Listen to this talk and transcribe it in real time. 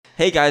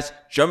Hey guys,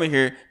 Drummer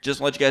here.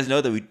 Just want to let you guys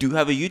know that we do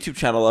have a YouTube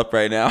channel up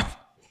right now.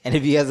 And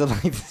if you guys would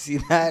like to see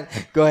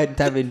that, go ahead and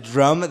type in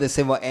drum, the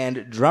symbol,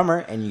 and drummer,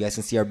 and you guys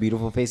can see our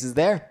beautiful faces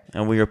there.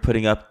 And we are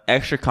putting up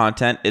extra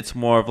content. It's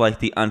more of like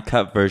the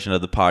uncut version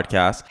of the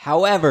podcast.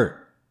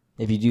 However,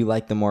 if you do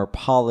like the more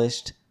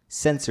polished,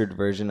 censored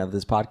version of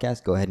this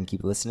podcast, go ahead and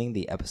keep listening.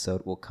 The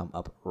episode will come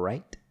up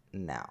right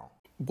now.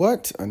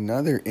 What?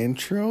 Another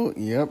intro?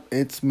 Yep,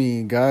 it's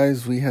me,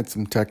 guys. We had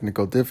some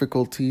technical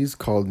difficulties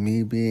called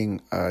me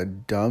being a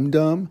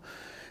dum-dum.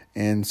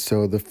 And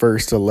so the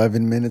first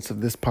 11 minutes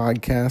of this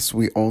podcast,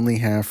 we only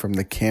have from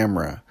the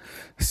camera.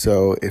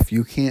 So if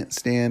you can't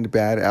stand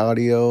bad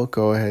audio,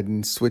 go ahead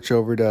and switch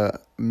over to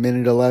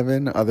minute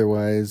 11.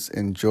 Otherwise,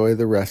 enjoy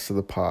the rest of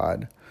the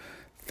pod.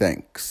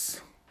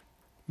 Thanks.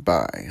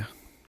 Bye.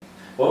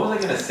 What was I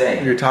going to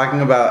say? You're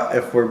talking about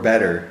if we're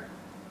better.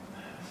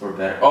 We're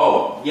better.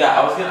 Oh,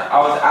 yeah, I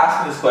was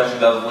asking this question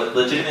because I was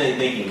legitimately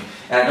thinking,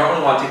 and I don't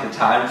really want to take the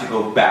time to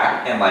go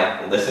back and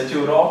like listen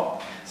to it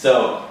all.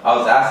 So I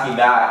was asking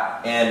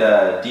Matt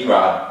and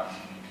D-Rod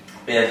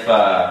if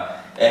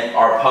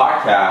our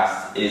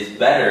podcast is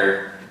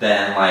better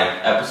than like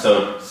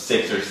episode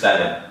 6 or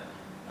 7.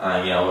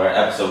 We're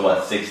at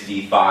episode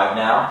 65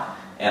 now,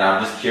 and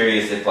I'm just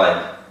curious if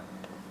like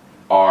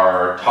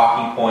our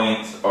talking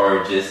points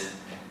or just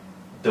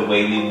the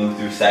way we move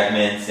through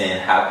segments and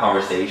have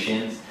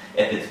conversations,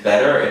 if it's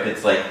better, if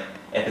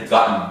it's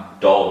gotten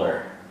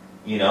duller,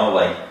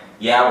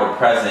 we're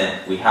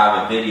present, we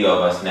have a video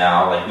of us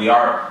now,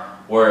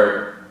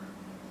 we're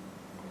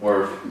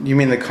You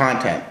mean the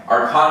content?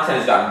 Our content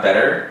has gotten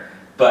better,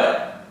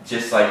 but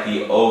just like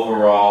the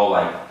overall,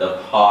 like the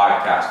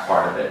podcast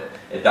part of it,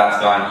 if that's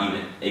gotten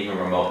even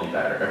remotely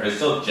better. If it's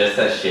still just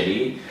as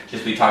shitty,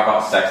 just we talk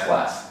about sex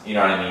less, you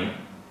know what I mean?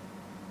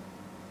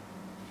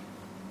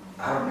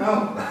 I don't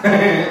know.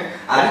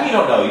 I think you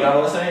don't know. You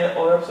haven't listened to any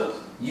older episodes?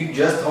 You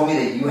just told me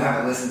that you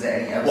haven't listened to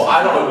any episodes. Well,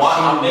 I don't know why.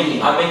 I'm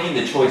making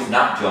the choice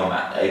not to.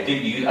 I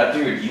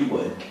figured you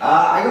would.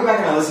 I go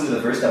back and I listen to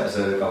the first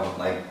episode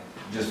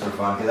just for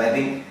fun, because I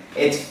think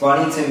it's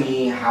funny to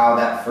me how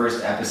that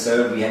first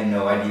episode we had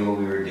no idea what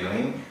we were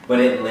doing, but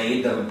it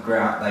laid the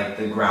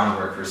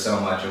groundwork for so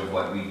much of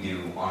what we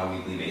do on a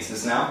weekly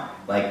basis now.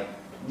 Like,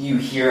 you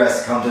hear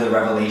us come to the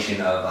revelation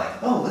of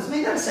like, oh, let's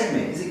make that a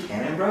segment. Is it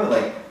canon, bro?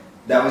 Like,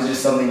 that was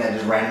just something that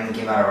just randomly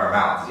came out of our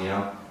mouths,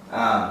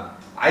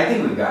 I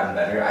think we've gotten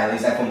better. At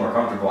least I feel more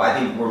comfortable. I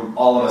think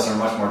all of us are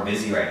much more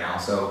busy right now,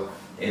 so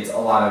it's a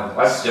lot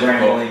of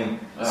scrambling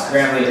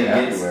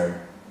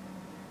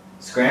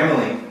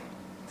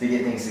to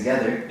get things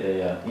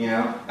together.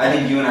 Yeah. I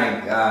think you and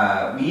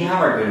I, we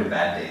have our good and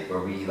bad days where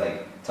we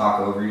like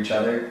talk over each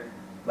other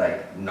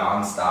like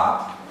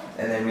nonstop,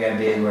 and then we have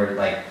days where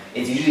like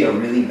it's usually a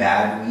really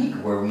bad week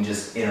where we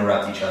just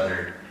interrupt each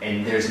other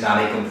and there's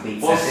not a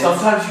complete sentence.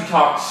 Sometimes you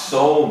talk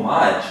so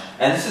much,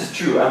 and this is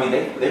true. I mean,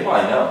 they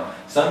probably know.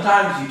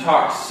 Sometimes you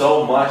talk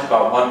so much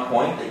about one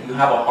point that you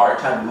have a hard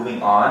time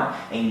moving on,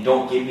 and you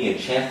don't give me a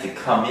chance to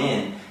come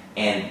in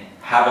and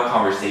have a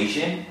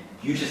conversation.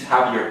 You just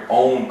have your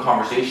own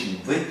conversation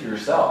with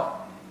yourself.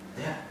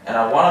 Yeah. And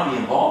I want to be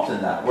involved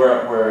in that.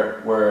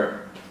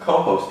 We're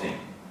co-hosting.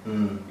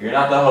 You're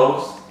not the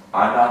host.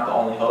 I'm not the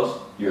only host.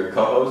 You're a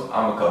co-host.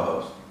 I'm a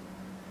co-host.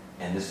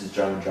 And this is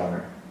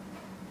Drummer.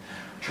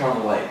 Turn on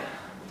the light.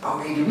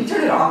 Okay, did we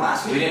turn it on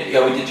last week? We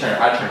did turn it.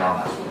 I turned it on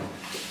last week.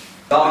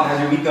 Dog, how's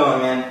your week going,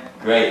 man?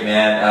 Great,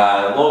 man.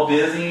 A little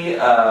busy.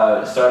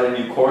 Started a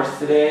new course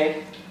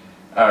yesterday,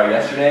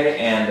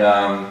 and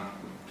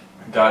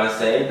gotta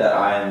say that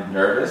I am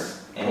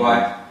nervous. And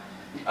why?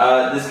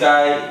 This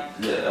guy,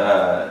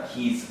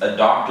 he's a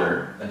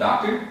doctor. A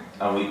doctor?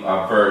 We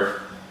call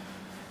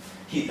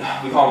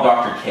him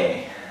Dr.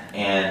 K,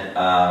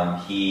 and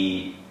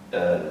he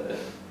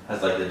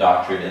has like the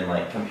doctorate in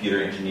like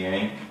computer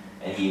engineering,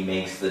 and he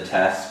makes the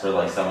tests for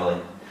like some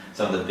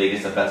of the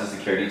biggest offensive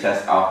security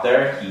tests out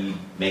there. He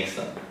makes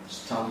them.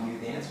 Just tell me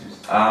the answers.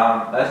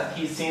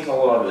 He seems a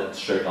little bit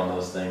strict on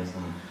those things.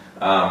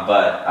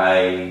 But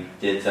I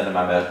did send him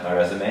my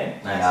resume.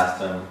 Nice. And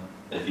asked him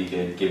if he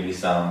could give me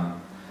some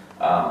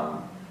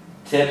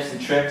tips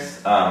and tricks.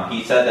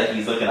 He said that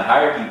he's looking to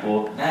hire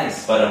people.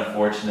 Nice. But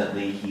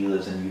unfortunately, he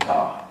lives in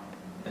Utah,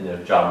 and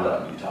their job is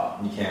out in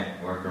Utah. You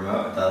can't work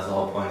remote. That's the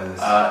whole point of this.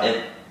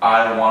 If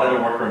I wanted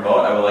to work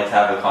remote, I would like to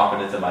have the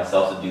confidence in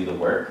myself to do the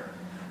work.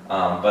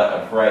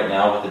 But for right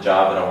now, with the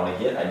job that I want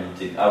to get,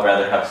 I'd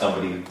rather have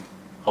somebody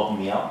helping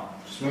me out.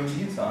 Just move to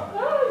Utah.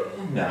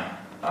 No,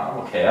 I'm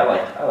okay. I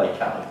like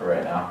Cali for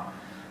right now.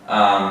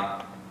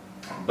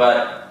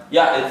 But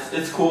yeah,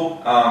 it's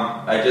cool.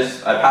 I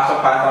passed a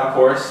Python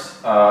course.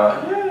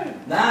 Yay.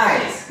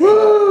 Nice.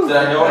 Woo! Did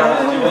I know what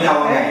I was doing? How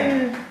long I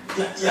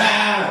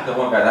Yeah, the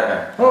one guy,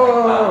 that guy.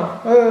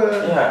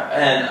 Yeah,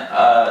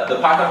 and the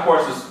Python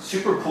course was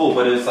super cool,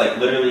 but it was like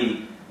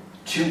literally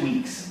 2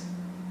 weeks,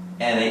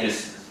 and they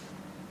just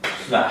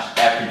smashed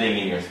everything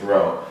in your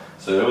throat.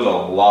 So there was a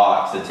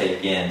lot to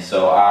take in.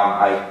 So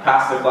I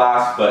passed the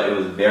class, but it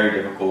was very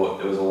difficult.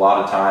 It was a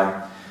lot of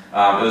time.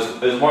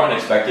 It was more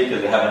unexpected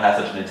because we haven't had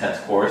such an intense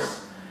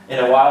course in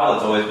a while,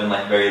 it's always been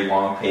like very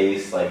long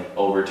pace, like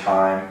over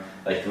time,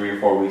 like 3 or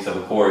 4 weeks of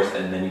a course,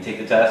 and then you take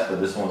the test. But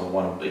this one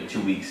was like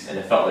 2 weeks, and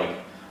it felt like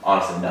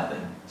honestly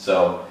nothing.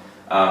 So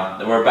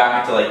we're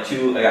back into like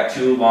I got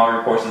 2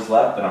 longer courses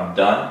left, and I'm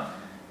done.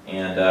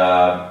 And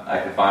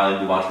I can finally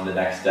move on to the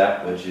next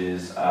step, which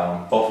is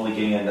hopefully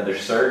getting another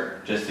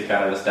cert, just to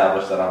kind of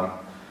establish that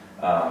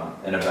I'm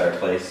in a better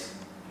place,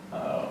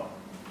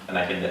 and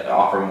I can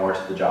offer more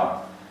to the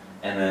job.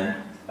 And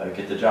then I would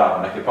get the job,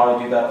 and I could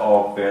probably do that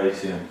all fairly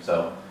soon.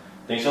 So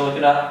things are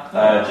looking up.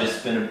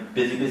 Just been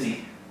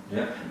busy.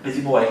 Yeah.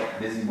 Busy boy.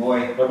 Busy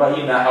boy. What about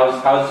you, Matt?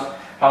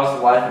 How's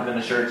the life of an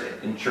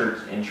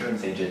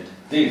insurance agent?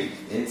 Dude,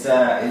 it's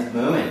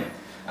booming.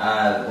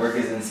 Work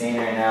is insane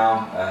right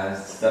now.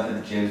 Stuff at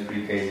the gym is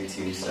pretty crazy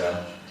too.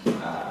 So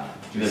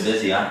You've been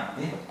busy, huh?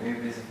 yeah, very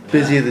busy.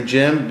 Busy at the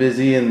gym,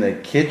 busy in the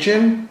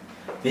kitchen.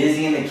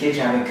 Busy in the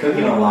kitchen. I've been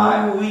cooking a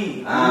lot.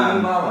 Ooh-wee,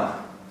 mama.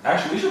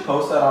 Actually, we should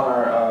post that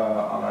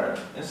on our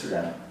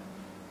Instagram.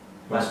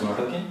 What's You more?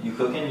 cooking? You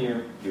cooking?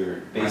 You're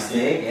My basting.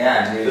 steak?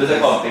 Yeah, dude. What is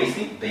that called?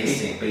 Basting?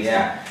 Basting,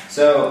 yeah.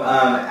 So,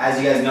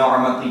 as you guys know, our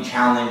monthly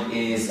challenge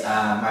is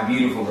my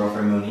beautiful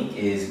girlfriend Monique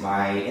is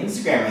my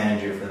Instagram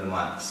manager for the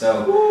month.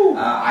 So,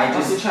 I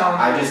What's the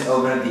challenge? just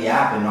open up the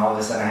app and all of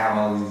a sudden I have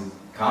all these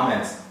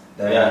comments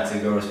that I need to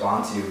go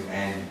respond to,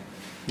 and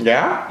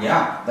Yeah?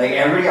 yeah, like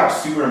everybody got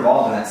super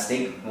involved in that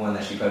steak one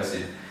that she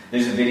posted.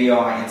 There's a video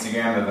on my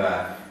Instagram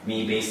of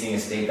me basting a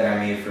steak that I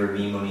made for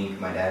me, Monique,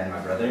 my dad, and my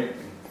brother,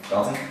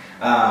 Dalton.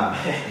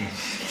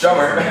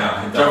 Drummer.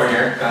 Yeah, Drummer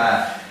here.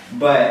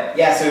 But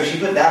yeah, so she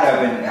put that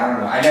up, and I don't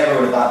know, I never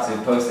would have thought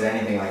to post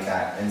anything like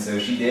that, and so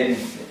she did,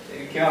 and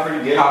it came out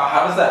pretty good.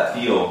 How does that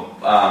feel?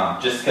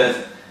 Just because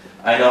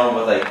I know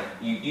with like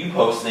you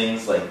post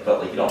things like, but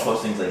like you don't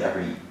post things like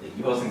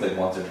you post things like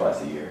once or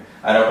twice a year.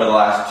 I know for the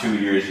last 2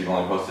 years you've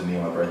only posted me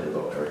on my birthday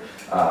or whatever.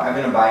 I've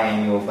been a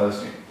biannual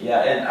poster. Yeah,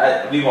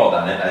 and we've all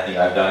done it. I think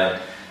I've done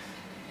it.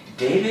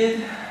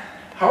 David,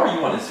 how are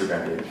you on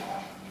Instagram, David?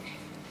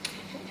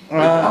 Are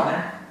you on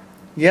there?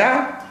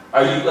 Yeah.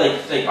 Are you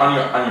like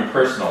on your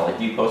personal? Like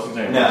do you post things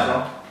on your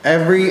No.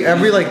 personal?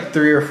 Every like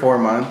 3 or 4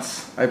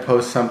 months, I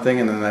post something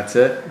and then that's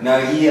it. No,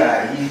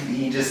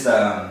 he just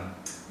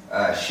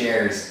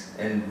shares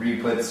and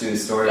re-puts to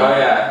his story. Oh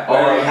yeah.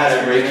 Whatever he has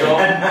Whenever for Rachel, dinner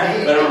that night.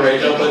 whenever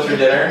Rachel puts her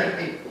dinner.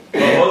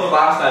 What was the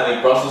last time?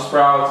 Like Brussels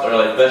sprouts or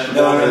like vegetables?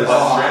 No, and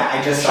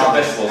I just saw shrimp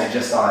this. vegetables. I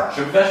just saw it.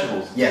 Shrimp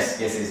vegetables. Yes.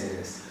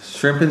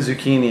 Shrimp and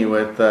zucchini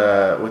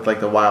with like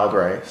the wild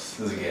rice.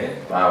 Was it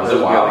good? Wow, was That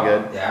it wild? really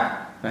good.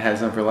 Yeah. I had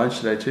some for lunch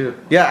today too.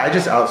 Yeah, I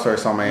just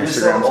outsource all my You're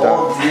Instagram so stuff.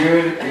 old,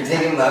 dude. You're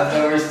taking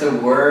leftovers to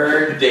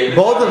work. David,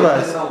 Both of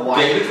us.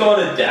 David's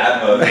going to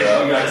dad mode, You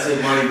bro. gotta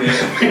save money,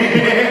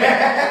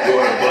 man. You're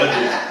on a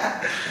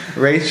budget.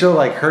 Rachel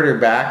like hurt her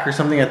back or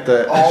something at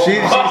the. Oh.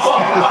 Oh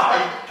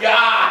my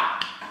god!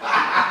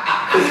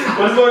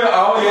 What's going on?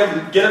 Oh, you have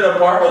to get an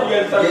apartment. You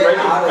have to start Get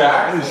breaking out of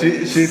back.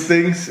 she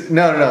thinks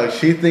no.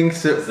 She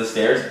thinks It's the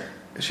stairs.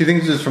 she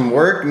thinks it's from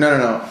work.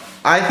 No.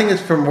 I think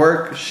it's from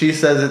work. She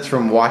says it's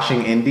from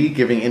washing Indy,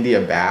 giving Indy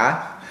a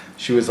bath.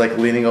 She was like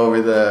leaning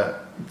over the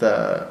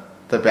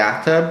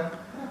bathtub,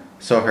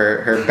 so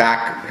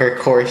her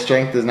core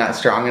strength is not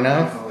strong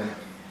enough.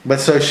 But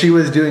so she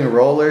was doing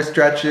roller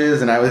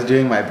stretches, and I was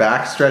doing my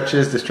back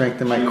stretches to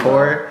strengthen my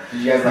core.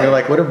 Did you guys And you're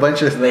like, what a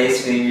bunch of.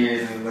 lace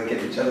fingers and look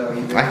at each other?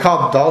 Like, I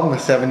called Dalton the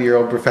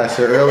 70-year-old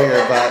professor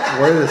earlier, but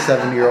we're the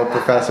 70-year-old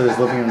professors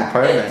living in an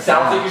apartment. It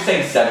sounds like you're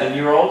saying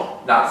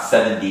 7-year-old, not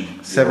 70.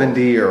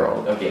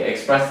 70-year-old. Okay,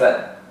 express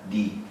that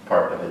D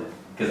part of it,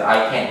 because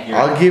I can't hear.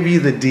 I'll give you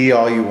the D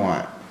all you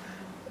want.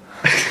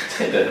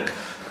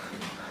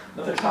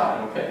 Another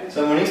time, okay.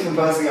 So Monique's been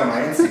posting on my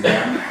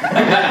Instagram.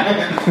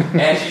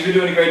 And she's been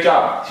doing a great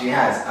job. She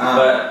has.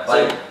 But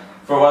like,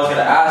 for what I was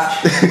gonna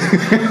ask,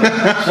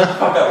 shut the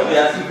fuck up. Let me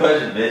ask you a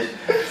question, bitch.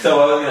 So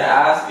what I was gonna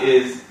ask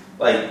is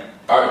like,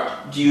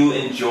 do you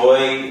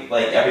enjoy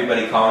like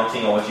everybody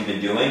commenting on what you've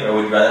been doing, or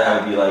would you rather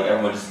have it be like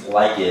everyone just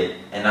like it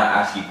and not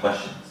ask you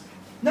questions?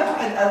 No,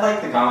 I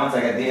like the comments.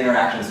 Like the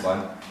interaction's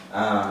fun.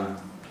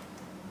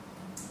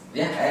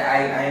 Yeah,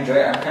 I enjoy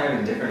it. I'm kind of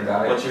indifferent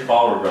about it. What's your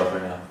follower growth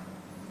right now?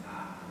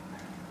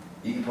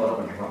 You can pull it up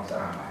on your phone, so I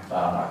don't mind.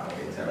 I'm not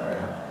gonna get to that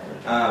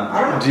right now.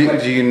 I don't know.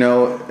 Do you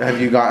know, have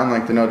you gotten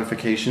like the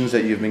notifications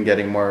that you've been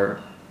getting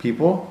more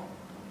people?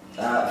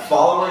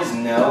 Followers,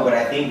 no, but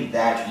I think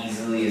that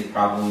easily is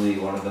probably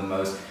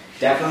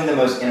definitely the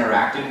most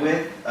interacted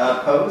with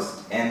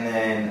post. And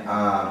then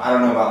I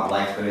don't know about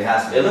likes, but it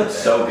has to. It looks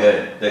so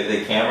good.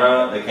 The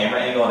camera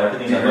angle and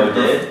everything that Mo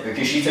did.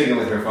 Because she took it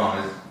with her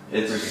phone.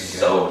 It's freaking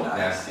so good.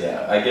 nice.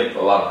 Yeah, I give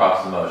a lot of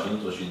props to Mo. She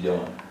knows what she's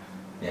doing.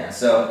 Yeah,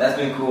 so that's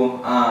been cool.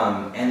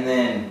 And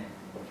then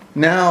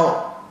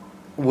Now,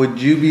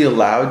 would you be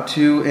allowed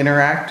to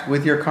interact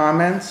with your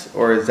comments,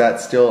 or is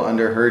that still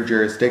under her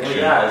jurisdiction? Well,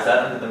 yeah, is that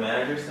under the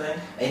manager's thing?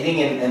 I think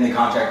in the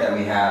contract that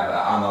we have,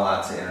 I'm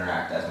allowed to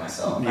interact as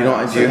myself. You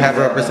don't? So Do you have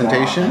these are the more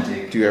representation?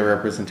 authentic- Do you have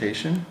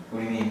representation? What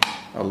do you mean?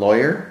 A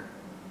lawyer?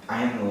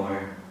 I am the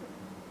lawyer.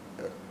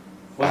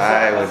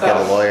 I would get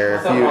a lawyer.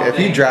 what's that one If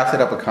you thing?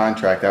 drafted up a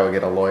contract, I would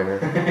get a lawyer.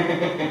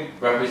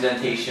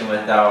 Representation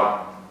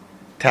without.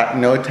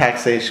 No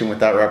taxation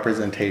without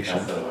representation.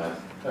 That's what it was.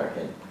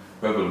 Okay.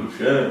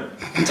 Revolution.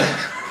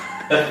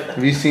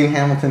 Have you seen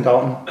Hamilton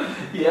Dalton?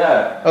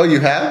 Yeah. Oh, you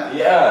have?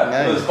 Yeah.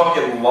 Nice. It was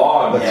fucking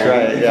long. That's man.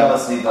 right, He yeah. fell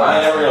asleep. I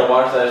ain't never gonna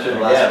watch that shit The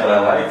last again, but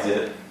I one. liked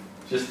it.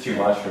 Just too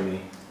much for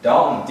me.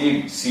 Dalton,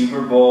 dude,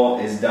 Super Bowl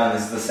is done.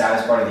 This is the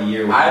saddest part of the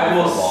year. with I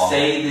will football.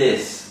 say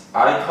this.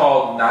 I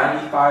called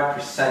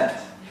 95%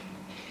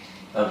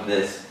 of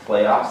this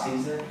playoff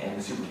season and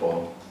the Super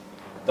Bowl.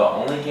 The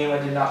only game I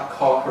did not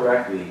call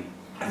correctly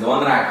The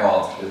one that I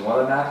called. is one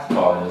of the Matt's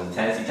called. It was the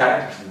Tennessee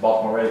Titans versus the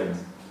Baltimore Ravens.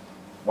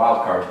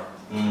 Wild card.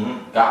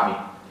 Mm-hmm. Got me.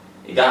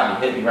 It got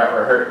me. Hit me right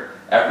where it hurt.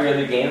 Every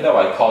other game, though,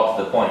 I called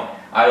to the point.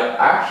 I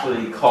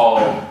actually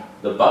called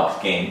the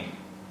Bucks game,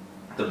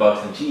 the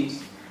Bucks and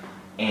Chiefs,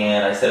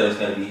 and I said it was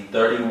going to be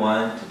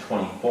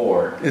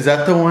 31-24. Is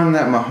that the one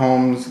that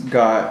Mahomes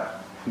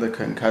got the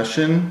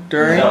concussion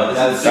during? No,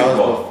 this is the that Super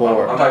was Bowl.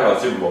 before. I'm talking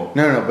about the Super Bowl.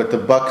 No, but the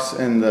Bucks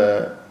and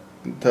the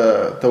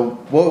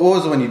what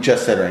was the one you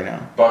just said right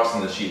now? Bucks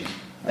and the Chiefs.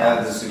 That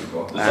was the Super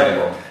Bowl. The Super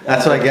Bowl.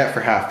 That's what I get for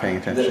half paying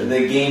The, attention.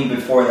 the game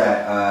before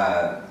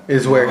that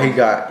is where he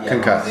got Yeah,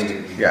 concussed. Mahomes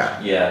did get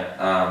Yeah.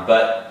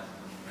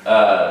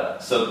 Yeah,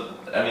 so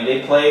I mean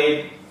they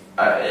played.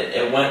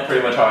 It went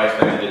pretty much how I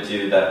expected it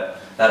to.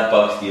 That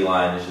Bucks D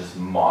line is just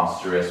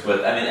monstrous.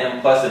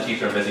 And plus the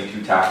Chiefs are missing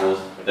 2 tackles,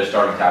 their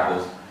starting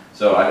tackles.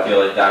 So I feel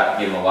like that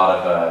gave them a lot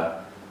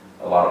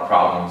of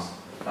problems.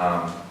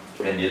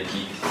 And you can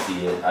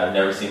see it. I've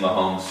never seen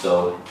Mahomes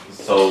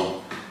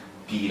so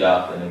beat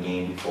up in a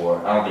game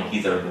before. I don't think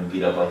he's ever been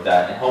beat up like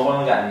that. And home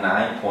only got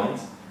 9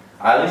 points.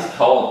 I at least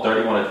called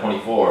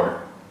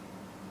 31-24.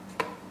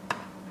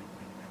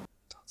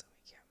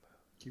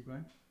 Keep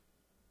going.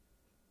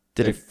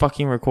 Did it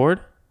fucking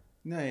record?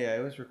 No, yeah,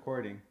 it was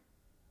recording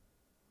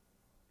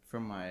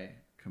from my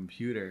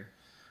computer.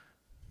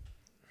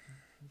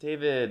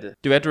 David.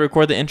 Do we have to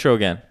record the intro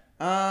again?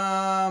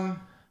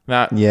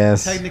 Matt.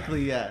 Yes.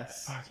 Technically,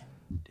 yes.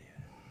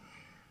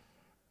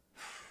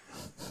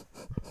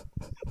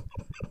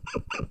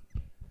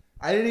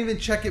 I didn't even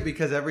check it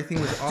because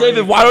everything was already...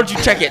 David, why don't you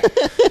check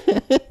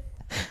it?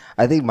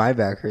 I think my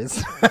back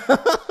hurts.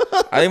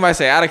 I think my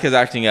sciatica's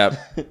acting up.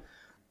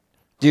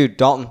 Dude,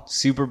 Dalton,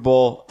 Super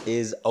Bowl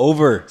is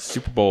over.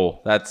 Super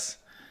Bowl. That's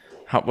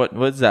what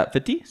is that?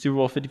 50? Super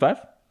Bowl 55?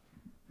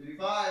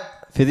 55.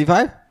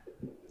 55?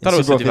 Thought it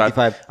was Super Bowl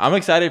 55. I'm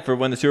excited for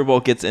when the Super Bowl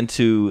gets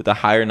into the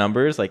higher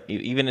numbers, like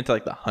even into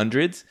like the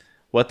hundreds,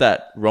 what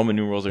that Roman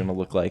numerals are going to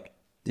look like.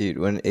 Dude,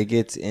 when it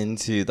gets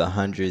into the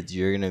hundreds,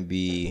 you're going to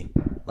be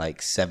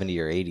like 70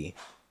 or 80.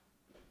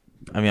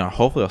 I mean,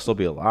 hopefully I'll still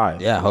be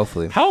alive. Yeah,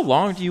 hopefully. How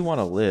long do you want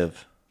to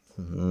live?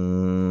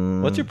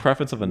 What's your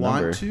preference of a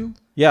number? Want to?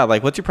 Yeah,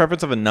 like what's your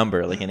preference of a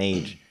number, like an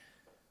age?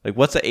 Like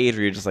what's the age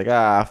where you're just like,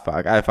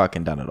 fuck, I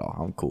fucking done it all.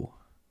 I'm cool.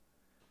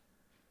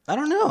 I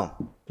don't know.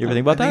 You ever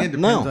think about I think that?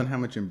 it depends No. on how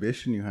much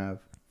ambition you have.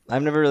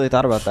 I've never really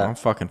thought about I'm that.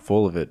 fucking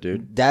full of it,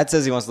 dude. Dad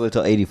says he wants to live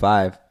till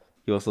 85.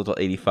 He wants to live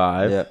till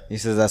 85. Yeah, he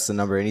says that's the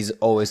number, and he's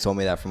always told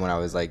me that from when I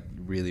was like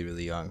really,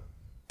 really young.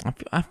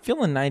 I'm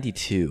feeling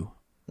 92.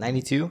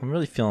 92? I'm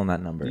really feeling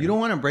that number. You don't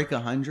want to break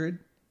 100?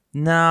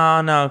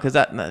 No, because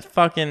that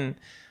fucking...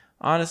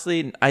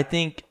 Honestly, I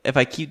think if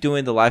I keep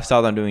doing the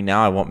lifestyle that I'm doing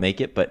now, I won't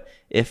make it. But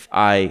if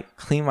I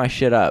clean my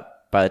shit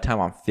up by the time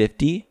I'm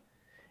 50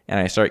 and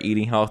I start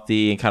eating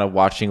healthy and kind of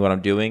watching what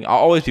I'm doing, I'll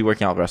always be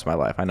working out the rest of my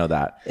life. I know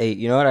that. Hey,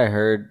 you know what I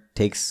heard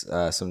takes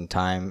some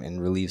time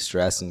and relieves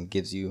stress and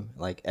gives you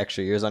like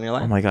extra years on your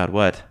life? Oh my God,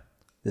 what?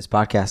 This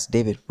podcast.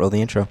 David, roll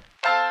the intro.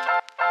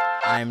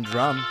 I'm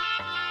Drum.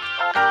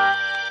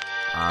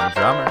 I'm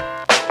Drummer.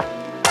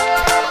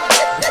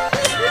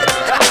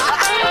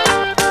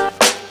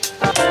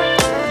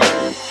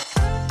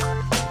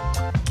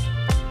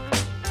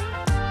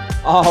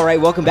 All right,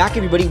 welcome back,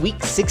 everybody.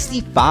 Week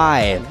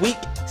 65. Week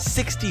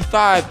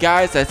 65,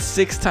 guys. That's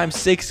 6 times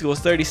 6 equals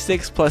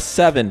 36 plus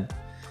 7.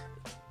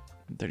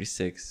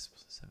 36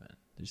 plus 7.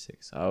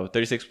 36. Oh,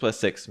 36 plus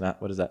 6.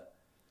 Matt, what is that?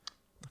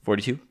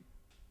 42?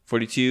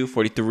 42,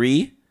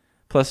 43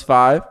 plus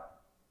 5.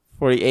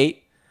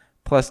 48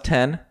 plus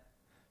 10.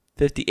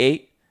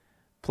 58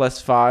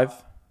 plus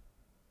 5.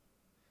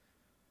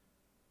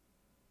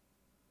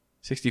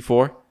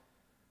 64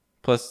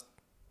 plus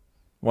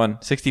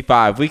 1.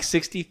 65. Week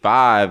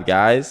 65,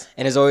 guys.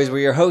 And as always, we're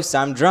your hosts.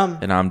 I'm Drum.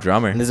 And I'm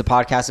Drummer. And this is a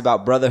podcast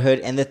about brotherhood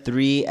and the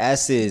 3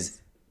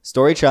 S's.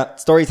 Storytelling.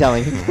 Story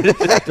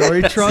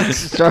trunks.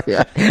 Story.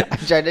 I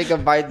tried to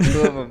combine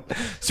 2 of them.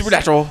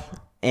 Supernatural.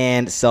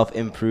 And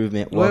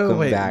self-improvement. Welcome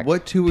wait, back.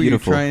 What 2 were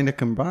Beautiful. you trying to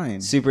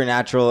combine?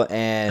 Supernatural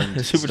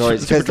and Super-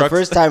 stories. super Because the trucks.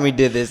 first time we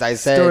did this, I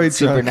said Story truck.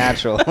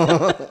 supernatural.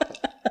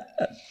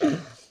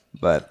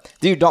 But,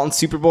 dude, Dalton,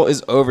 Super Bowl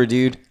is over,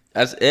 dude.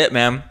 That's it,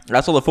 man.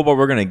 That's all the football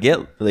we're gonna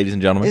get, ladies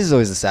and gentlemen. This is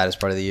always the saddest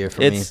part of the year for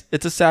me.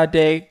 It's a sad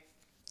day,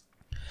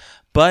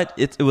 but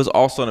it was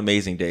also an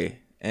amazing day.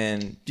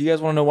 And do you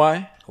guys want to know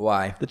why?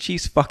 Why? The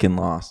Chiefs fucking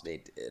lost. They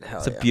did. Hell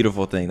It's a yeah.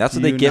 beautiful thing. That's what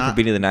Do they you get for not-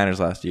 beating the Niners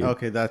last year.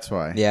 Okay, that's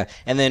why. Yeah,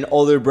 and then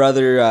older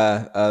brother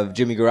of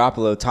Jimmy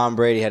Garoppolo, Tom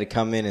Brady, had to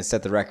come in and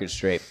set the record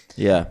straight.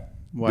 Yeah.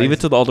 Why Leave is-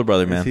 it to the older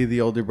brother, Is man. he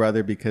the older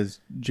brother because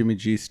Jimmy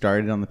G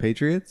started on the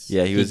Patriots?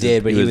 Yeah, He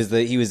did, but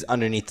he was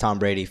underneath Tom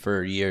Brady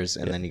for years,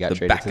 and then he got the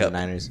traded to the backup.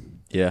 Niners.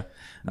 Yeah.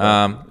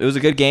 It was a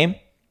good game.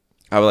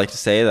 I would like to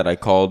say that I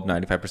called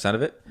 95%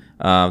 of it.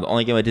 The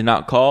only game I did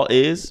not call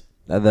is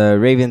The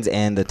Ravens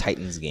and the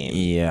Titans game.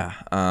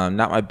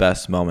 not my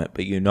best moment,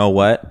 but you know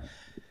what?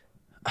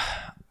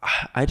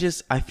 I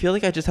feel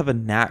like I just have a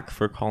knack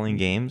for calling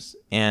games,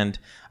 and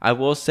I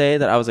will say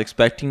that I was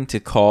expecting to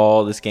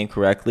call this game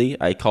correctly.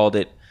 I called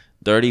it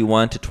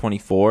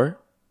 31-24.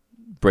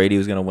 Brady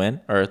was gonna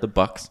win, or the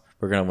Bucks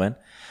were gonna win.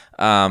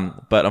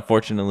 But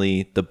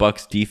unfortunately, the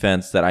Bucks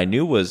defense that I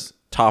knew was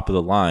top of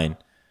the line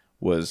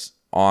was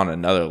on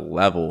another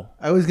level.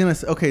 I was gonna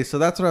say, okay, so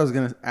that's what I was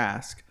gonna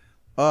ask.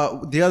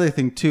 The other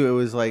thing too, it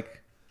was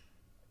like,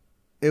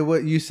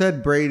 you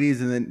said Brady,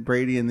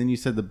 and then you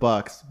said the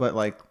Bucks, but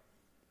like,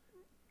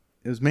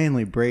 it was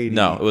mainly Brady.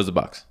 No, it was the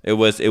Bucks. It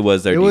was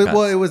their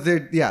defense. It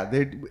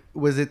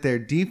was their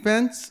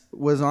defense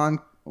was on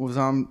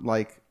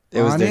like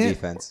It was on their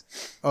defense.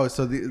 Oh,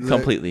 so the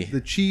Completely. the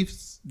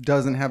Chiefs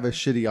doesn't have a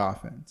shitty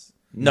offense.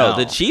 No, No.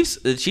 the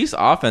Chiefs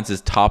offense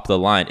is top of the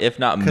line, if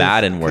not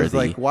Madden worthy.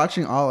 Like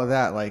watching all of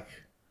that, like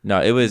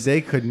No, it was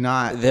they could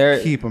not They're-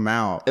 keep them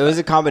out. It was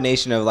a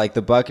combination of like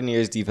the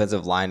Buccaneers'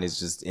 defensive line is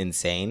just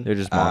insane. They're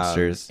just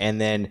monsters.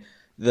 And then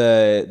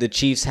the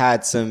Chiefs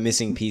had some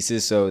missing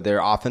pieces, so their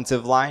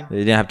offensive line they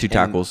didn't have two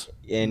tackles.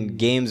 and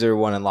games are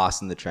won and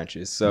lost in the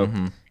trenches. So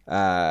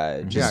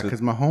Yeah, just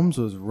because Mahomes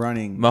was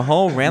running.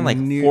 Mahomes ran like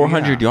Near-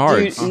 400 yeah.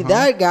 yards. Dude,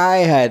 that guy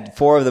had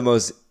 4 of the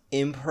most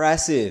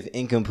impressive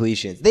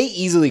incompletions. They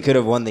easily could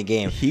have won the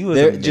game. He was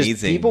Just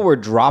amazing. people were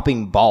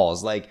dropping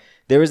balls. Like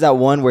there was that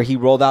one where he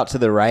rolled out to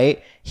the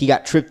right, he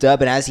got tripped up,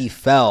 and as he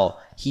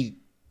fell, he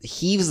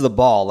heaves the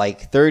ball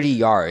like 30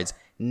 yards,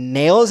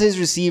 nails his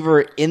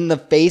receiver in the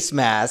face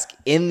mask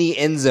in the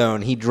end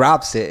zone. He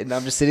drops it, and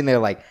I'm just sitting there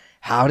like,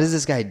 how does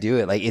this guy do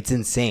it? Like it's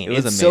insane. It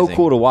was It's so amazing.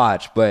 cool to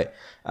watch, but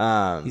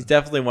He's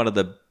definitely one of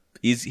the.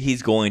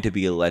 He's going to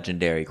be a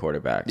legendary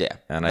quarterback. Yeah,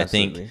 and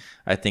absolutely.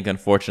 I think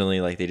unfortunately,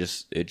 like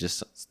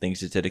things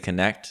just didn't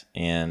connect,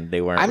 and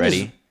they weren't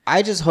ready.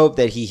 I just hope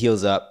that he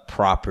heals up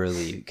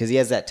properly because he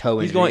has that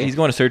toe injury. He's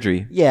going to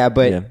surgery. Yeah,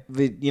 but Yeah.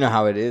 you know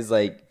how it is.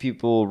 Like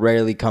people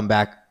rarely come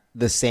back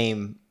the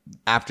same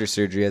after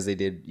surgery as they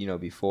did,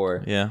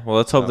 before. Yeah. Well,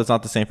 let's hope that's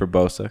not the same for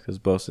Bosa, because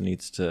Bosa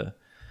needs to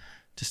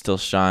still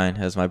shine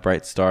as my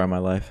bright star in my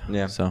life.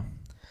 Yeah. So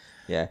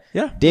Yeah.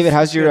 yeah, David,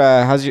 how's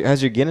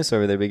your Guinness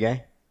over there, big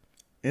guy?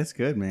 It's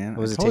good, man.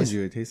 What does I it told taste?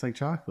 you it tastes like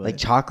chocolate. Like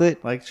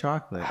chocolate? Like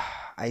chocolate.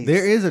 I,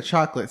 There is a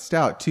chocolate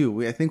stout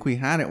too. I think we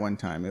had it one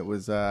time. It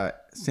was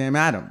Sam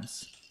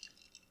Adams.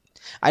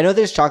 I know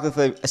there's chocolate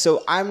flavor.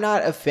 So I'm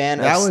not a fan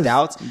of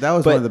stouts. That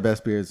was but, one of the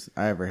best beers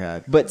I ever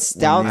had. But When me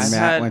stouts. and I've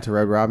Matt had- went to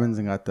Red Robin's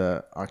and got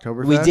the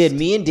Oktoberfest. We did.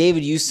 Me and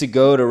David used to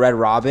go to Red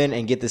Robin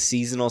and get the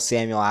seasonal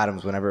Samuel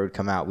Adams whenever it would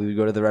come out. We would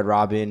go to the Red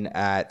Robin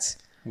at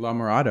La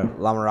Morada.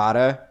 La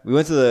Mirada. We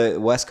went to the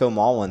Westco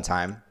Mall one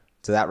time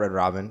to that Red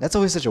Robin. That's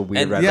always such a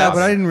weird And Red Yeah, Robin.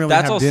 but I didn't really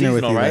That's all have dinner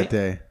with seasonal, you right? that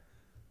day.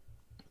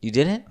 You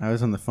didn't? I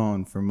was on the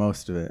phone for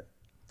most of it.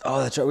 Oh,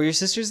 that's right. Were your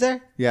sisters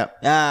there? Yeah.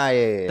 Ah,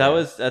 yeah.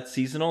 that's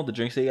seasonal. The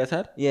drinks that you guys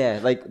had. Yeah,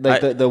 like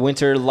I- the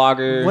winter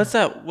lager. What's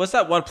that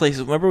one place?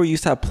 Remember we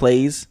used to have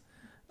plays,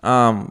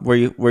 where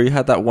you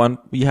had that one.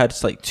 You had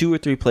just like 2 or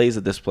 3 plays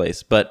at this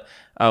place, but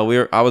I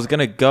was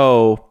gonna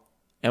go,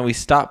 and we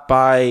stopped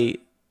by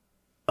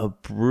a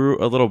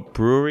little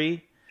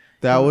brewery.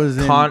 That was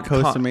in Con-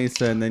 Costa con-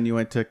 Mesa, and then you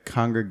went to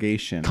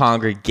Congregation.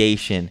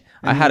 Congregation.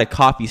 I had a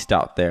coffee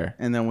stout there.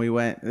 And then we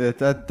went.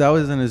 That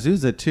was in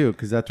Azusa too,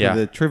 because that's Yeah.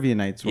 where the trivia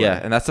nights were. Yeah,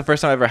 and that's the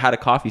first time I ever had a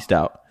coffee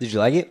stout. Did you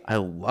like it? I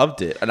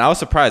loved it, and I was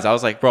surprised. I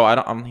was like, "Bro, I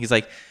don't." He's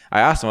like,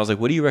 I asked him, I was like,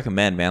 "What do you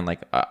recommend, man?"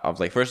 Like, I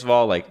was like, first of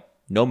all, like,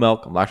 no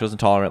milk. I'm lactose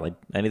intolerant. Like,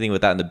 anything with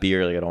that in the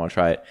beer, like, I don't want to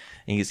try it.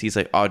 And he's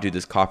like, "Oh, dude,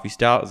 this coffee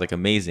stout is like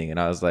amazing." And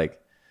I was like,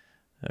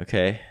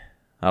 "Okay,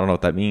 I don't know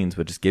what that means,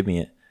 but just give me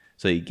it."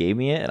 So he gave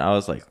me it, and I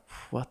was like,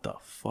 "What the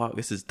fuck?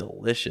 This is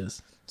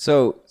delicious."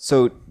 So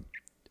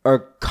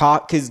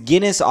because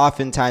Guinness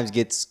oftentimes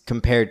gets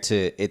compared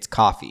to its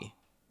coffee.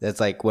 That's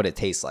like what it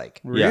tastes like,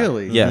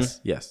 Really? Yeah.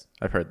 Yes,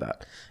 I've heard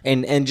that.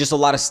 and just a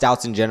lot of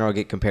stouts in general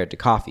get compared to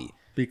coffee.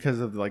 Because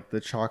of like the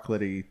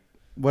chocolatey.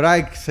 What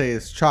I say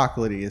is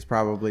chocolatey is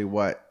probably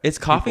what. Is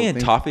coffee people and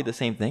think. toffee the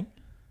same thing?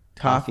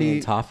 Coffee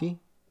and toffee?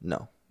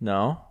 No,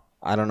 No.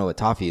 I don't know what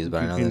toffee is, but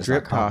I You know can there's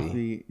drip not coffee.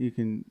 toffee. You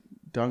can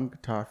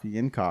dunk toffee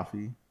in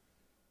coffee.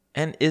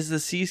 And is the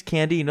C's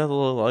candy, you know, the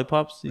little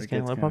lollipops, these Like,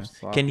 candy it's kinda lollipops?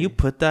 sloppy. Can you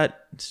put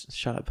that?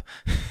 Shut up.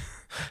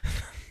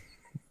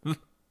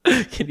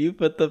 Can you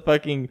put the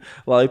fucking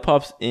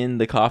lollipops in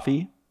the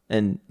coffee?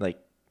 And like,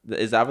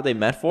 is that what they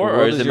meant for, The or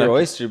world is is it your meant?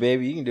 oyster,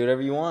 baby. You can do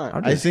whatever you want.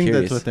 I'm I just think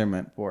curious. that's what they're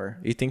meant for.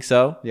 You think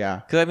so? Yeah.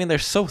 Because I mean, they're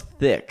so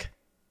thick.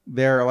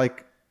 They're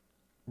like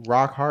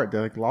rock hard.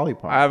 They're like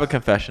lollipops. I have a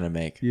confession to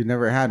make. You've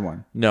never had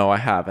one. No, I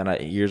have, and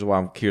here's what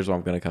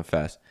I'm gonna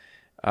confess.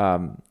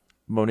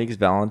 Monique's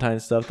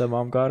Valentine's stuff that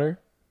mom got her,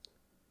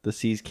 the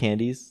C's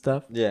candies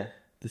stuff, Yeah.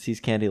 the C's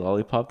candy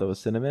lollipop that was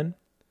cinnamon.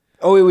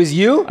 Oh, it was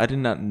you? I did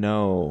not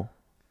know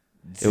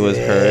it was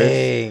hers,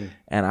 Dang.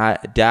 and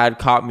Dad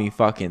caught me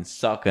fucking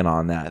sucking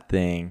on that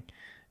thing,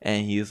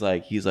 and he's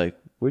like,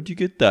 where'd you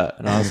get that?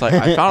 And I was like,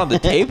 I found it on the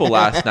table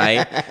last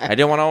night. I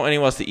didn't want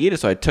anyone else to eat it,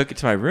 so I took it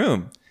to my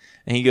room.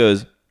 And he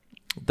goes,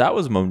 that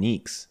was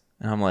Monique's.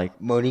 And I'm like,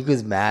 Monique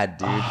was mad,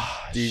 dude.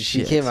 Dude, she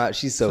shit. came out.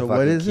 She's so So fucking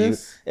what is cute.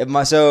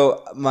 this?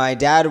 So my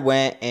dad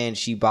went and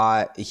he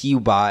bought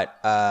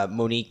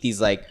Monique these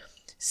like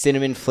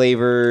cinnamon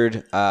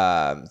flavored.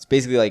 It's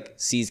basically like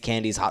C's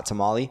Candy's hot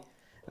tamale.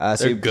 So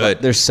They're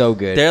good. They're so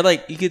good. they're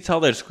like, you could tell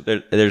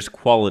there's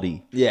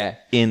quality yeah.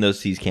 in those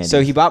C's candies.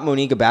 So he bought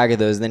Monique a bag of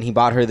those, and then he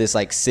bought her this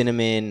like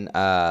cinnamon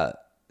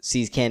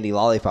C's Candy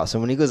lollipop. So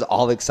Monique was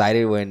all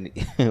excited when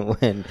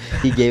when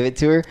he gave it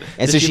to her.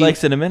 And Does so she like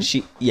cinnamon?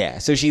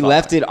 So she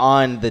left it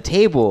on the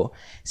table.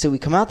 So we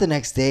come out the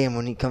next day, and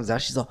when he comes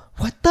out, she's like,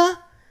 "What the?"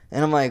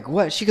 And I'm like,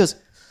 "What?" She goes,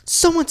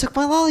 "Someone took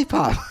my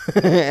lollipop."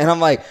 And I'm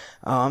like,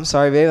 "Oh, I'm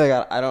sorry, babe.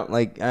 Like I don't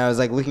like." And I was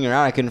like looking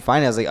around, I couldn't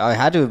find it. I was like, "Oh, it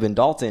had to have been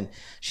Dalton."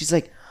 She's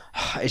like,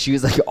 and she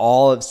was like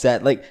all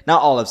upset, like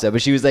not all upset,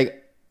 but she was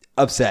like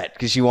upset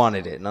because she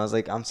wanted it. And I was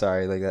like, "I'm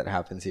sorry, like that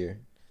happens here."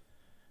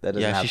 That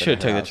doesn't Yeah, happen she should have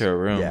at her taken it to her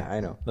house. room. Yeah, I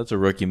know. That's a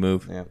rookie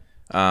move.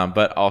 Yeah.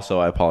 But also,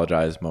 I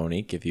apologize,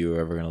 Monique, if you were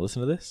ever going to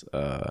listen to this.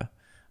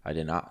 I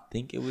did not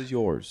think it was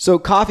yours. So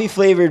coffee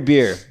flavored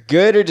beer,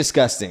 good or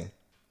disgusting?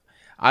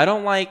 I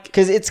don't like.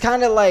 Because it's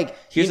kind of like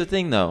Here's the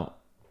thing, though.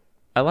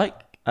 I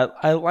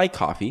like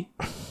coffee.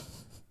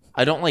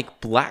 I don't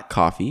like black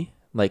coffee.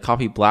 Like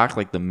coffee black,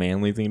 like the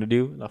manly thing to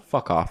do. No,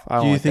 fuck off. I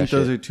don't Do you like think that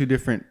those shit. are two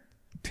different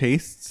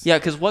tastes? Yeah,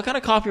 because what kind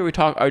of coffee are we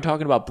talking? Are we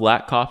talking about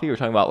black coffee or are we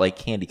talking about like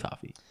candy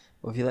coffee?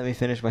 Well, if you let me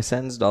finish my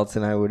sentence,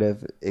 Dalton, I would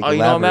have. Oh, you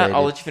know what, Matt?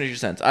 I'll let you finish your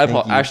sentence. Thank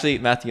you. Actually,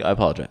 Matthew, I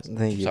apologize.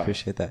 Thank you, Sorry.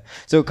 appreciate that.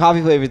 So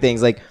coffee flavored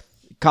things like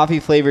coffee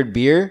flavored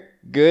beer,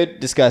 good,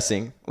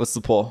 disgusting. What's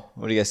the poll?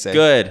 What do you guys say?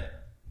 Good.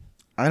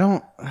 I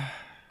don't.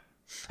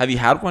 Have you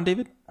had one,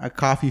 David? A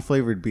coffee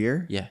flavored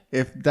beer? Yeah.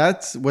 If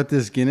that's what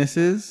this Guinness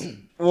is,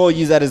 We'll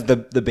use that as the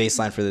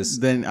baseline for this.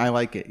 then I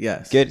like it.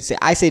 Yes. Good.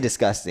 I say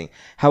disgusting.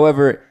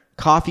 However,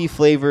 coffee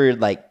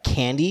flavored like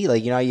candy,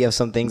 like you know, how you have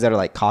some things that are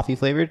like coffee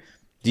flavored.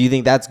 Do you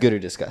think that's good or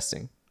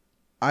disgusting?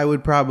 I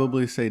would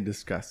probably say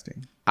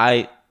disgusting.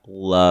 I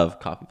love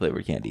coffee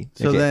flavored candy.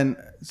 So Okay.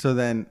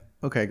 then,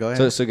 okay, go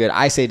ahead. So good.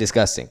 I say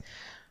disgusting.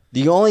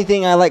 The only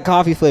thing I like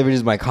coffee flavored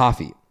is my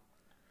coffee.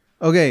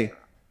 Okay,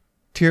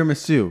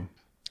 tiramisu.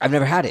 I've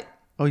never had it.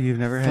 Oh, you've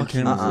never had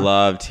Fucking tiramisu?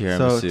 love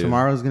tiramisu. So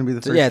tomorrow's gonna be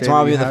the first. Yeah, day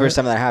tomorrow that will be you the have first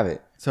it? time that I have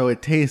it. So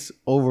it tastes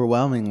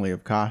overwhelmingly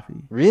of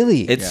coffee,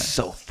 Really? It's Yeah.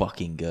 so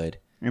fucking good.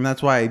 and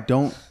that's why I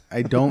don't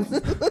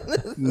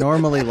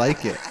normally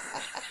like it.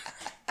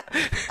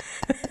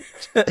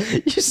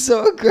 You're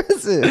so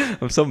aggressive.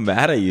 I'm so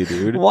mad at you,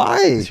 dude.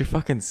 Why? You're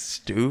fucking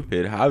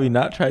stupid. How have you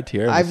not tried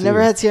tiramisu? I've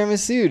never had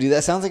tiramisu, dude.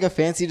 That sounds like a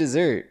fancy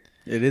dessert.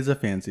 It is a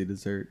fancy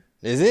dessert.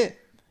 Is it?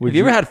 Have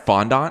you ever had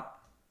fondant?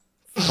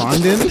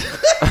 Fondant?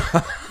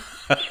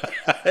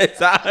 Is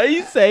that how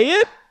you say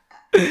it?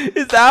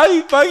 Is that how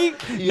you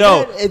fucking?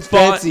 No, It's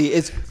fancy.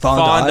 It's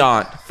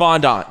fondant.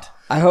 Fondant.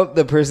 I hope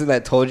the person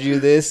that told you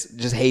this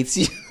just hates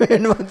you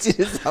and wants you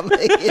to sound like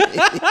it.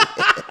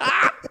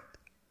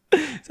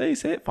 Is that how you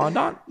say it?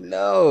 Fondant?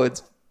 No,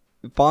 it's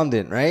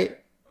fondant, right?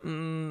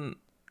 I'm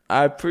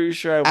pretty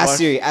sure I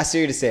Ask watched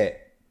Siri to say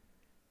it.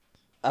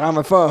 I don't have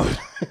my phone.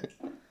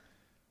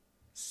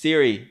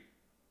 Siri.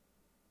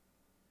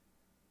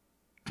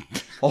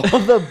 Hold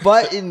the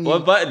button.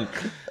 What button?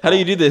 How do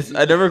you do this?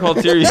 I never called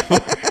Siri before.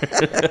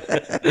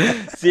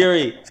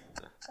 Siri.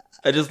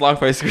 I just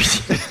locked my screen.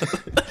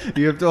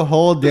 You have to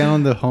hold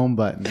down the home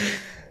button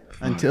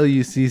until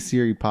you see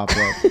Siri pop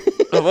up.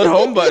 What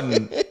home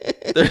button?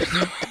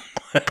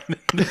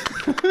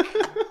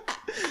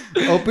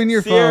 Open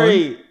your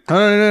Siri.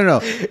 phone. No.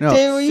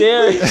 Damn, will you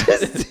Siri.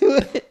 just do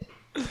it?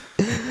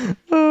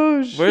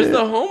 Oh, shit. Where's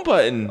the home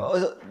button?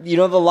 Oh, you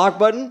know the lock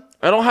button?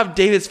 I don't have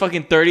David's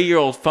fucking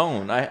 30-year-old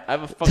phone. I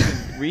have a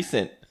fucking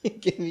recent.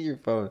 Give me your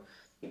phone.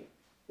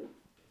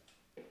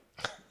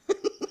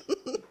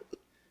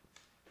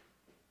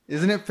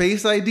 Isn't it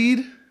Face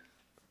ID'd?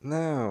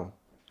 No.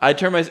 I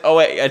turned Have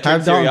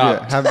Siri down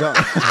off. Have down.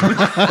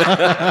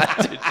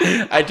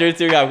 I turned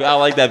Siri off. I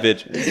like that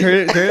bitch.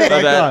 Turn it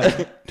My back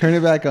on. Turn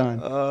it back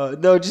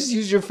on. No, just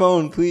use your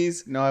phone,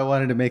 please. No, I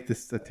wanted to make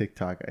this a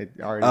TikTok. I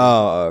already.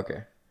 Oh,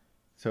 okay.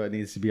 So it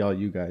needs to be all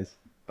you guys.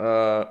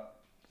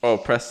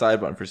 Press side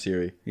button for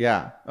Siri.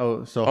 Yeah.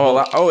 Oh, so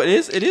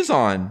It is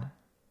on.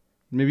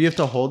 maybe you have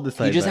to hold the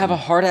side. You just have a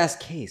button. hard ass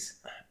case.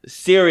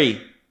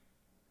 Siri.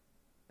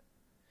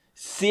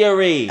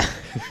 Siri.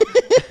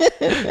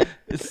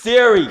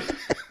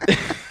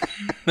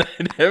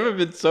 I've never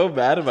been so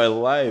bad in my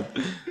life.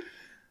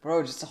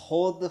 Bro, just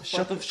hold the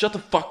Shut the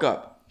fuck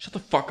up. Shut the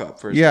fuck up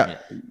for a Yeah,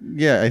 second.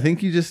 yeah. I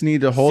think you just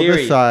need to hold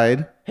Siri. the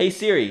side. Hey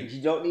Siri.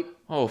 You don't need.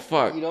 Oh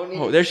fuck. You don't need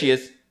Oh, to there she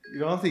is. You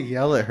don't have to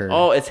yell at her.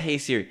 Oh, it's Hey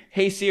Siri.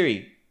 Hey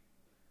Siri.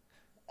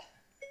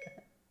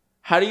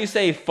 How do you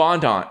say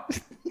fondant?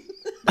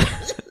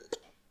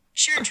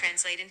 Sure,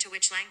 translate into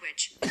which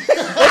language?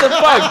 What the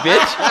fuck,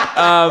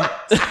 bitch?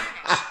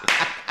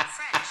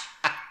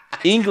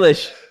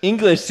 French,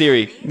 English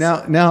Siri.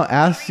 Now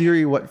ask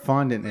Siri what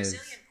fondant is.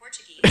 Brazilian,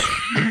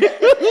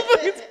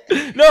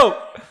 Portuguese. No.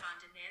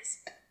 Fondant is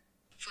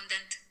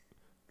fondant.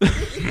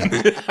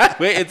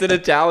 Wait, it's in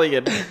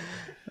Italian.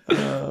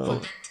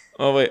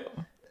 Oh wait.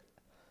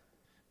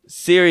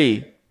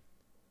 Siri.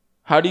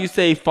 How do you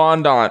say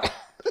fondant?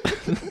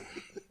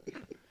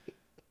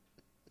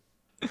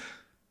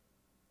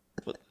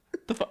 What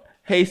the fuck?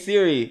 Hey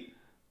Siri.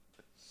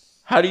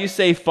 How do you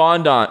say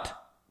fondant?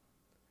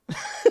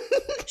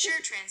 Sure,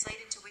 translate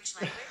into which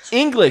language?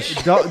 English.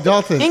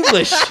 Dalton,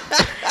 English.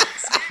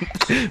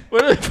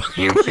 What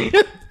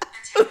the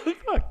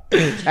fuck?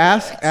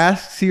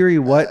 ask Siri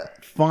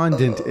what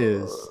fondant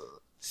is.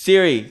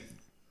 Siri,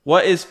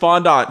 what is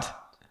fondant?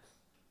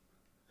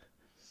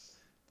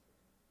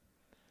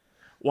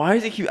 Why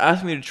does it keep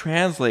asking me to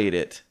translate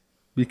it?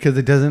 Because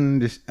it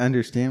doesn't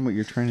understand what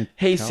you're trying to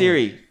Hey tell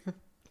Siri,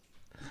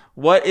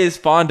 what is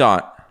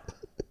fondant?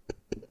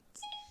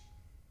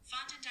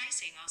 Fondant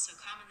icing, also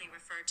commonly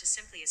referred to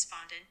simply as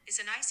fondant, is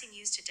an icing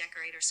used to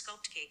decorate or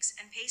sculpt cakes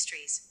and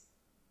pastries.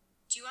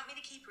 Do you want me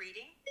to keep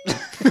reading?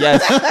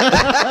 Yes.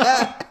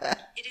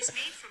 It is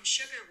made from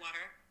sugar,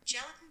 water,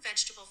 gelatin,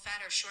 vegetable fat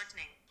or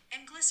shortening,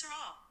 and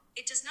glycerol.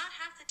 It does not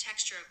have the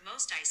texture of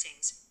most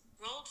icings.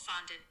 Rolled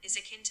fondant is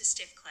akin to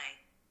stiff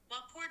clay,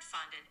 while poured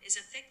fondant is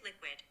a thick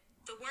liquid.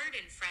 The word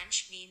in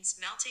French means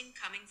melting,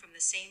 coming from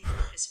the same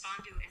root as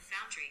fondue and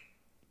foundry.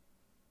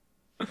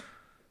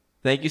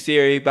 Thank you,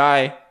 Siri.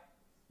 Bye.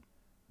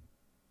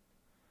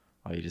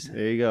 Oh, you just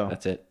There you go.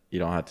 that's it. You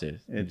don't have to. You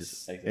It's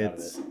just exit out of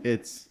it.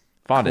 it's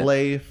Fondant.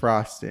 clay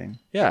frosting.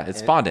 Yeah,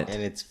 it's fondant.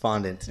 And it's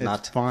fondant,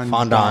 not fondant.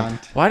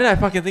 fondant. Why did I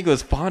fucking think it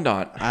was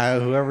fondant?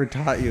 Whoever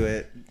taught you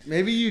it,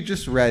 maybe you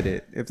just read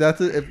it. If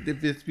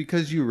it's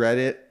because you read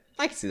it,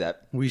 I can see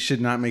that. we should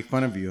not make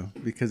fun of you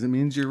because it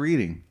means you're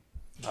reading.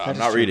 I'm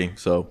not reading,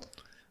 so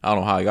I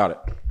don't know how I got it.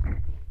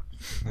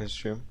 That's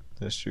true.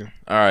 That's true.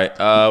 All right,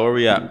 where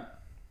we at?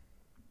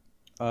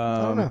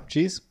 I don't know.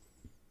 Cheese.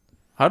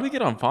 How do we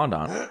get on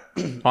fondant?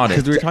 Because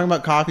Fondant. we were talking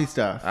about coffee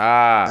stuff.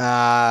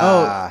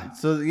 Ah. Oh,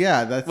 so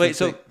yeah, that's Wait, the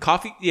so thing.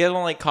 coffee? You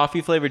don't like coffee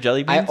flavored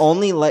jelly beans? I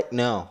only like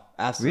no.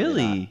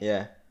 Absolutely. Really? Not.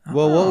 Yeah.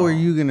 Well, what were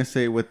you gonna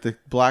say with the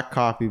black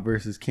coffee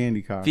versus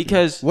candy coffee?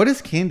 Because what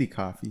is candy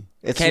coffee?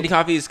 It's candy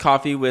coffee is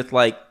coffee with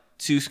like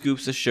 2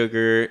 scoops of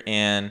sugar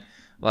and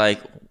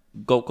like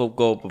gulp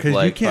of Because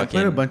like you can't put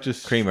a fucking bunch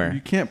of creamer. You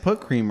can't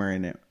put creamer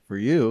in it for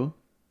you.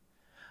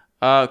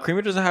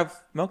 Creamer doesn't have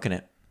milk in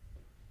it.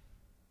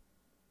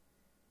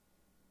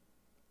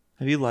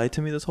 Have you lied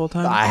to me this whole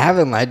time? I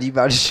haven't lied to you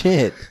about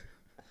shit.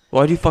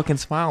 Why do you fucking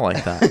smile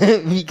like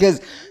that?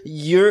 Because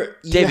you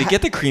David,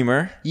 get the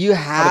creamer. you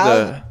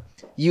out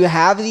of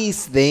have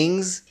these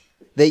things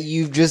that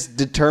you've just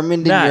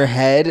determined in Matt, your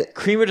head.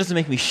 Creamer doesn't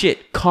make me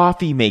shit.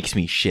 Coffee makes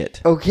me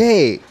shit.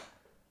 Okay,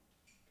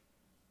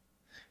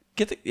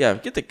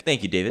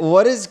 Thank you, David.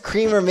 what is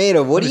creamer made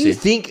of? What Let do me you see.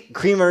 think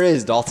creamer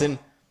is, Dalton?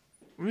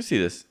 Let me see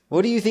this.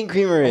 What do you think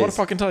creamer I want is?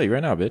 to fucking tell you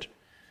right now, bitch.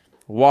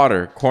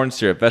 Water, corn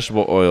syrup,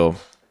 vegetable oil,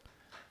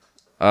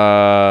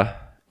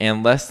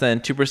 and less than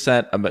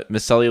 2% of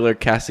micellar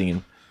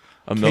casein.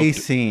 A milk.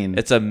 Casein.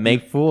 It's a You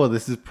make. fool.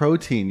 This is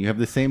protein. You have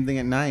the same thing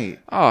at night.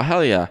 Oh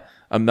hell yeah!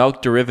 A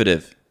milk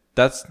derivative.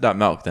 That's not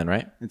milk then,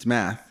 right? It's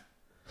math.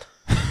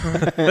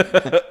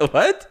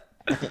 What?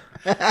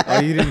 Oh,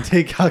 you didn't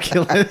take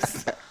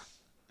calculus?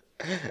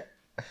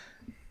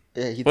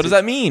 What does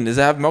that mean? Does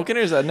it have milk in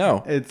it or is that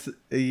no? It's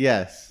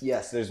yes.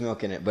 Yes, there's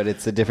milk in it, but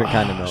it's a different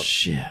kind of milk.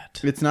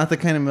 Shit. It's not the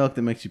kind of milk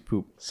that makes you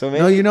poop. So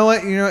No, maybe you know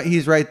what? You know what?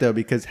 He's right though,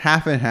 because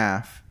half and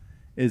half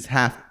is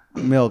half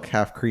milk,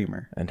 half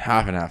creamer. And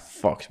half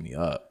fucks me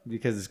up.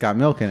 Because it's got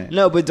milk in it.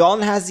 no, but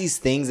Dalton has these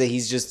things that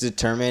he's just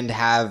determined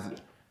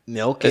have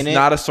milk It's in it.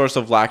 not a source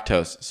of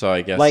lactose, so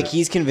I guess like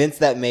he's convinced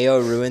that mayo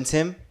ruins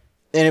him,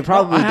 and it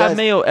probably I does. have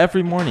mayo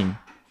every morning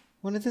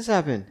When did this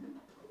happen?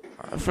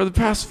 for the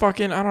past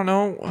fucking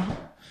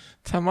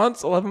 10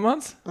 months, 11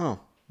 months. Oh, all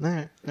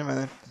right, never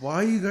mind. Then. Why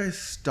are you guys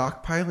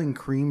stockpiling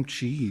cream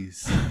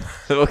cheese?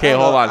 Okay, I have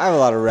hold a- on. I have a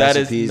lot of That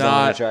is recipes I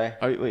wanna not. try.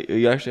 Are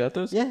you actually at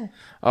those? Yeah,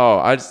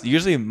 Oh,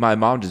 usually my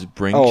mom just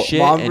brings Oh, shit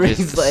mom and brings,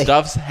 just like-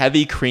 stuffs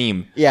heavy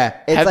cream. yeah.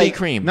 It's Heavy like,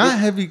 cream. Not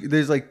heavy.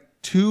 There's like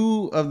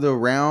 2 of the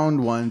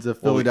round ones of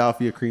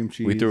Philadelphia cream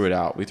cheese. We threw it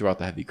out. We threw out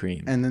the heavy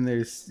cream. And then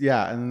there's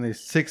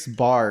 6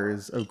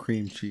 bars of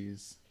cream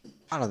cheese.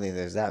 I don't think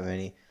there's that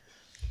many,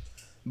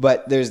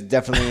 but there's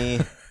definitely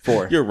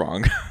 4. You're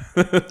wrong.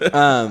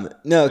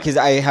 No, because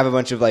I have a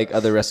bunch of like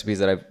other recipes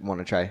that I want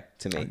to try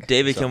to make.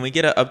 David, can we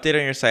get an update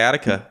on your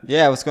sciatica?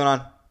 Yeah, what's going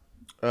on?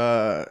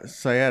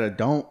 Sayada,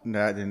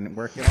 that didn't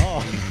work at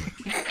all.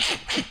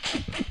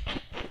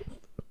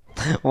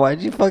 Why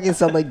did you fucking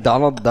sound like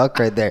Donald Duck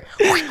right there?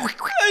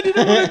 I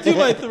didn't want to do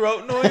my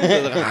throat noise.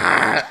 I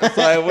was like,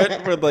 so I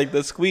went for like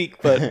the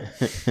squeak, but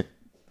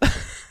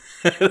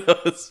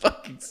that was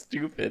fucking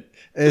stupid.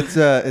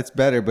 It's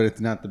better, but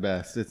it's not the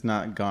best. It's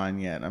not gone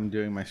yet. I'm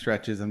doing my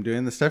stretches. I'm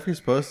doing the stuff you're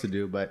supposed to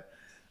do, but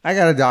I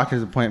got a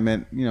doctor's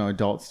appointment,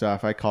 adult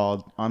stuff. I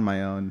called on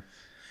my own,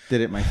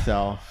 did it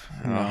myself,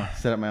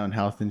 set up my own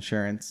health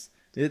insurance.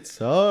 It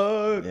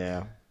sucked.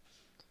 Yeah.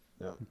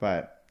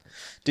 But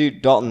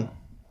Dude, Dalton,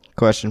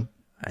 question.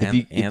 I If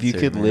you answered,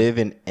 could man. live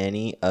in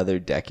any other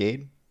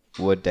decade,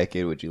 what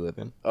decade would you live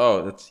in?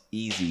 Oh, that's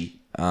easy.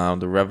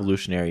 The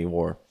Revolutionary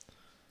War,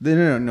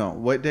 no.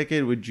 What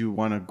decade would you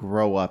want to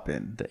grow up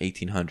in? the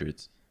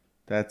 1800s,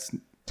 That's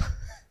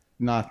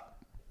not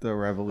the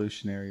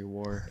Revolutionary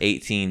War.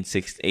 18. You're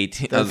still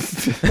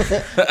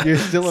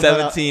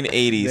about 1780s,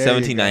 There you go.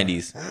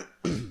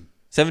 1790s.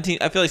 17.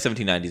 I feel like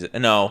 1790s.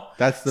 No,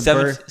 That's the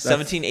Seven- birth. That's-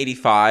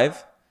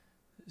 1785.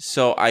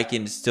 So I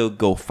can still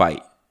go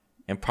fight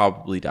and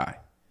probably die.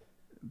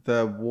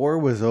 The war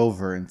was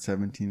over in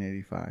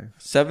 1785.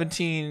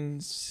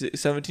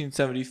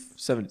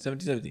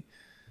 1770.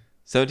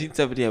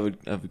 1770. I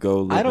would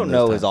go. Live I in don't those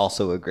know times. is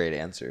also a great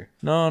answer.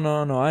 No.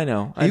 I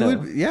know. He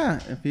would,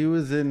 if he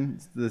was in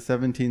the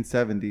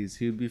 1770s,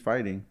 he would be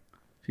fighting.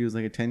 If he was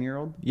like a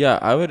 10-year-old. Yeah,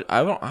 I would.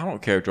 I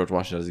don't care if George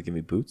Washington doesn't give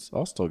me boots.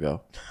 I'll still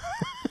go.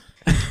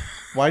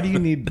 Why do you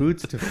need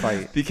boots to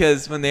fight?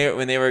 Because when they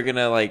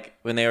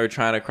were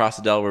trying to cross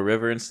the Delaware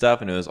River and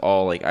stuff, and it was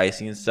all like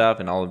icy and stuff,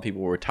 and all the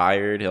people were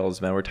tired, all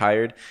those men were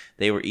tired,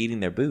 they were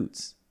eating their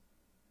boots.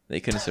 They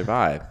couldn't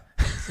survive.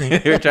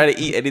 They were trying to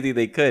eat anything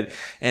they could,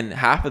 and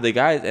half of the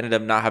guys ended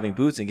up not having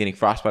boots and getting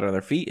frostbite on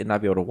their feet and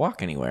not be able to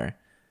walk anywhere.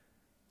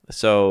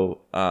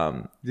 So,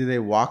 Do they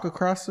walk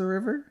across the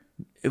river?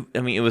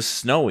 it was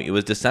snowy. It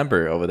was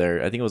December over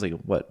there. I think it was like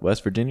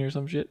West Virginia or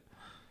some shit.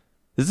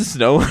 Is this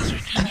snow?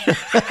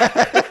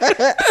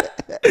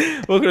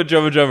 Welcome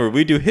to Drummer.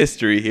 We do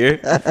history here.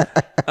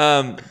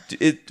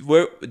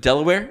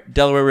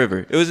 Delaware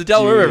River. It was the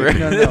Delaware River.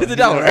 no. It was the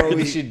Delaware. You know what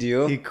we should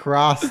do? He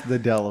crossed the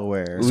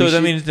Delaware. So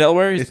that means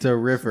Delaware. It's a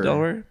river.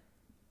 Delaware.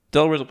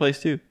 Delaware's a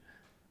place too.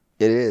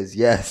 It is.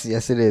 Yes,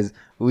 it is.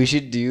 We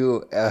should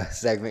do a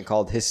segment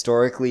called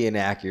Historically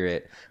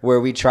Inaccurate, where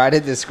we try to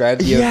describe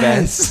the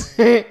events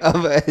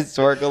of a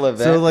historical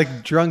event. So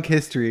like drunk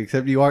history,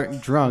 except you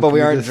aren't drunk. but we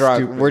you're aren't just drunk.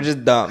 stupid. We're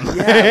just dumb.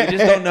 Yeah, we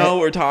just don't know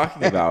what we're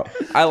talking about.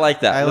 I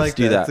like that. I Let's like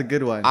do that. that. That's a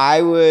good one.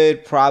 I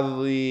would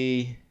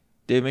probably...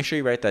 Dude, make sure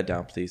you write that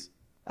down, please.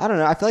 I don't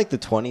know. I feel like the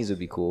 20s would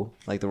be cool.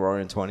 Like the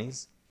Roaring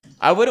 20s.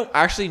 I wouldn't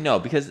actually know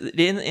because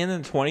in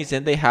the 20s,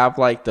 didn't they have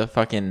like the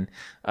fucking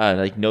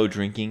like no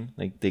drinking?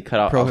 Like they cut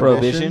out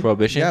Prohibition?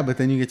 Prohibition. Yeah, but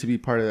then you get to be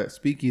part of that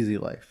speakeasy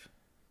life,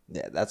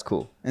 Yeah, that's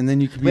cool. and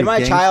then you could be. But a my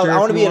gangster child, I if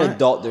want to you be an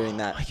adult during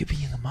that. I could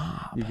be in the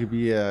mob. You could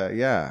be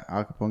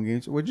Al Capone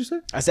gangster. What'd you say?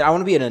 I said I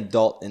want to be an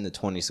adult in the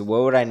 20s. So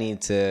what would I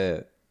need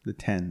to... The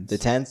tens. The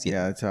 10s?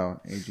 Yeah, that's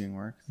how aging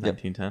works.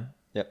 1910.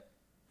 Yep.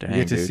 Dang, You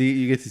get to dude. see.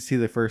 You get to see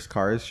the first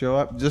cars show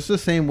up, just the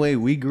same way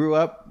we grew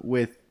up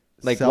with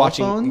Like cell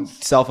watching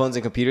phones. cell phones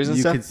and computers and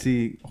You stuff. could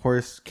see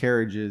horse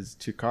carriages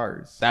to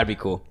cars. That'd be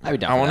cool. I'd be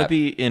down I for want to that.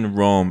 be in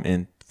Rome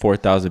in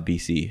 4000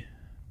 BC.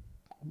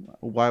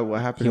 Why?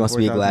 What happened? He wants to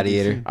be a 4000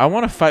 gladiator. BC? I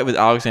want to fight with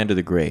Alexander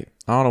the Great.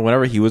 I don't know,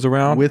 whenever he was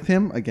around, With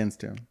him,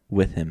 against him.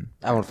 with him.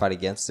 I want to fight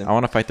against him. I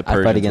want to fight the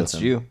Persians. I'd fight against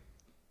with him. you.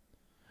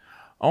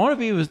 I want to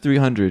be with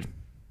 300.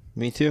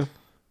 Me too.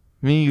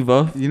 Me, you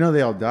both. You know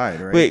they all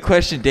died, right? Wait,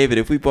 question, David.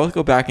 If we both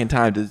go back in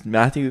time, does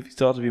Matthew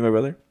still have to be my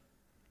brother?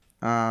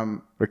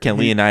 Or can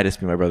Leonidas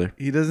be my brother?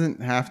 He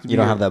doesn't have to. You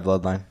don't have that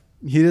bloodline.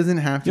 He doesn't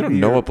have to. You don't be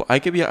know your, what I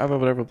could be. I have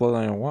whatever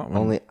bloodline I want. man.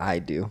 Only I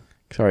do.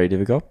 Sorry,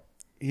 David. Go.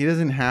 He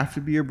doesn't have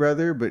to be your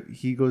brother, but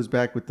he goes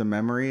back with the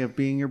memory of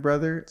being your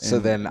brother. So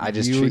and then I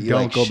just you treat you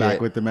don't like go back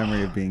shit. with the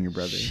memory of being your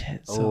brother.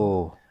 Shit.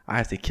 Oh, I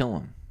have to kill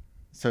him,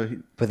 So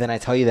but then I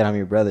tell you that I'm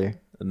your brother.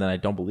 and then I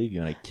don't believe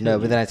you, and I kill No, you.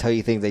 but then I tell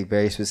you things like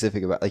very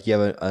specific about, like you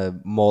have a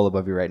mole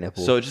above your right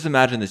nipple. So just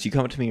imagine this: you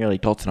come up to me, you're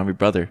like, Dalton, I'm your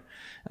brother,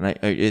 and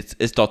it's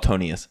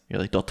Daltonius. You're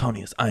like,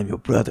 Daltonius, I'm your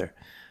brother,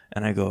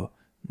 and I go,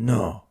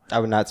 no. I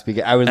would not speak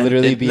it. I would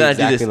literally be Then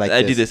exactly like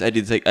I this. do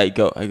this. Like I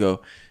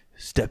go,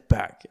 step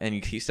back, and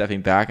you keep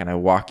stepping back, and I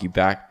walk you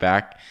back,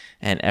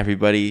 and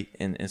everybody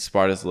in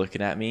Sparta's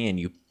looking at me, and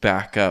you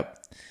back up,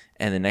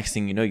 and the next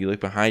thing you know, you look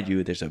behind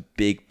you, there's a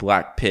big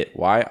black pit.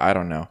 Why? I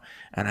don't know.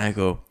 And I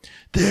go,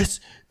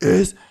 this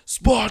is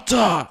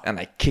Sparta, and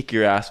I kick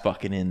your ass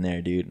fucking in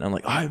there, dude. And I'm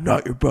like, I'm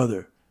not your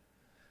brother.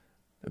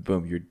 And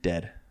boom, you're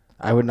dead.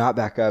 I would not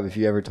back up if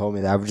you ever told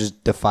me that. I would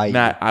just defy you.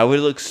 Matt, I would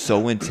look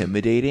so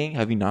intimidating.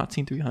 Have you not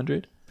seen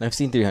 300? I've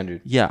seen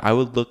 300. Yeah, I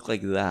would look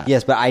like that.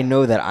 Yes, but I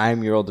know that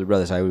I'm your older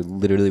brother, so I would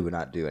literally would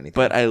not do anything.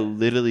 But I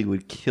literally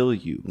would kill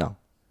you. No.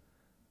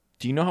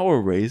 Do you know how we're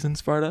raised in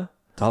Sparta?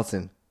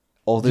 Dalton,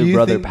 older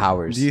brother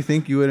powers. Do you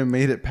think you would have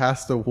made it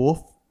past the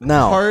wolf?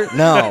 No, part?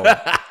 no.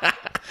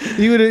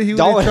 He would have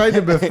Don't- tried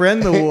to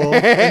befriend the wolf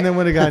and then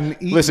would have gotten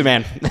eaten. Listen,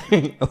 man.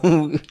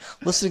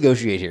 Let's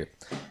negotiate here.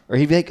 Or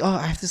he'd be like, "Oh,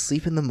 I have to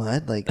sleep in the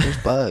mud. Like, there's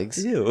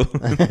bugs." Ew.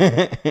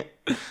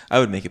 I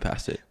would make it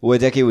past it.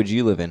 What decade would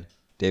you live in,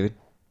 David?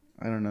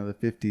 I don't know. The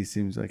 50s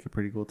seems like a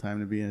pretty cool time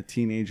to be a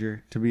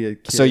teenager, to be a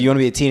kid. So you want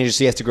to be a teenager,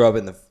 so you have to grow up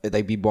in the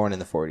like be born in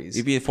the 40s.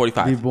 You'd be be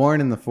 45.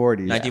 born in the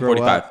 40s. 1945. grow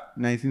up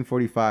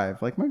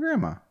 1945, like my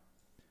grandma.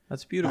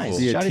 That's beautiful. Nice.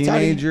 Be a Shawty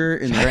teenager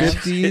in the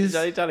 50s.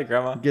 Johnny Johnny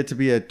grandma. Get to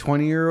be a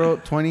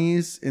 20-year-old,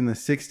 20s in the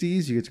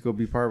 60s. You get to go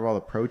be part of all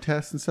the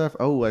protests and stuff.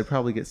 Oh, I'd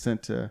probably get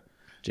sent to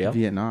Jail?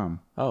 Vietnam.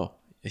 Oh.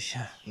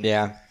 Yeah.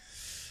 Yeah.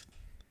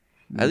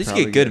 At least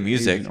Probably get good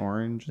music. Agent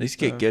Orange. At least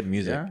get good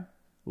music. Yeah.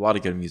 A lot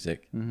of good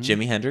music.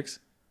 Jimi Hendrix.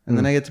 And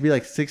then I get to be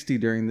like 60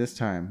 during this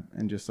time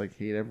and just like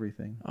hate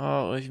everything.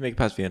 Oh, if you make it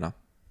past Vietnam.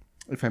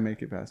 If I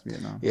make it past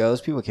Vietnam. Yeah,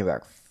 those people came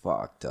back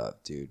fucked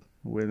up, dude.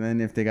 Well, then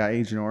if they got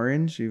Agent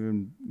Orange,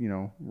 even,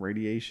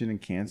 radiation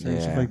and cancer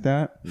and stuff Yeah. like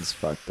that. It's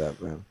fucked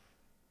up, man.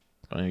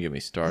 Don't even get me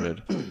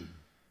started.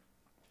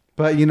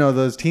 But,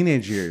 those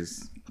teenage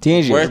years.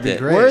 Teenagers. Worth it.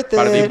 great. Worth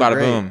Bada bing, it. bada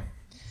Great. boom.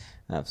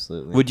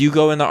 Absolutely. Would you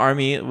go in the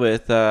army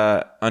with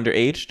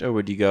underaged, or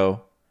would you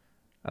go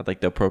at like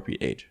the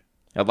appropriate age?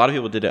 A lot of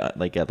people did it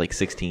like at like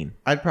 16.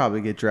 I'd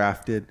probably get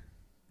drafted.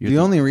 You're The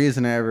the- only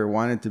reason I ever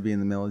wanted to be in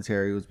the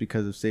military was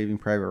because of Saving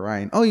Private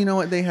Ryan. Oh, you know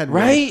what? They had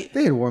Right?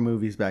 They had war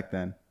movies back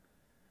then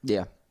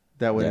Yeah.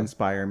 that would Yeah.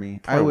 inspire me.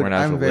 Probably weren't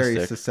as I'm very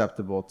realistic.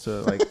 susceptible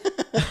to like.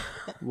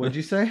 What'd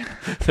you say?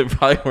 They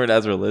probably weren't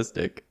as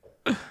realistic.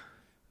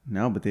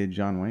 No, but they had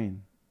John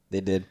Wayne. They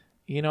did.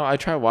 I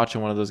tried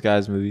watching one of those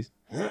guys' movies.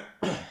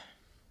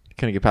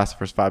 Couldn't get past the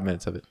first 5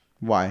 minutes of it.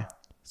 Why?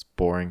 It's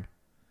boring.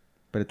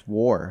 But it's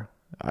war.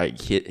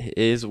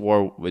 His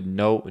war with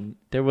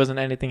there wasn't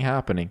anything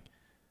happening.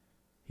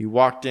 He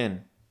walked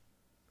in.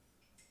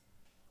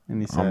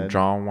 And he I'm said,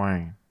 John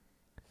Wayne.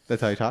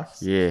 "That's how he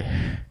talks."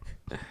 Yeah.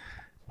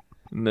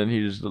 And then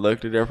he just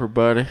looked at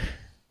everybody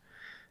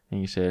and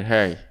he said,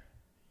 "Hey,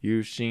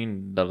 you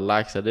seen the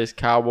likes of this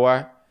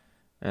cowboy?"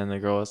 And the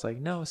girl was like,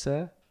 "No,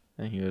 sir."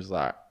 And he was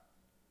like,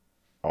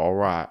 "All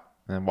right."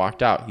 And then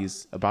walked out.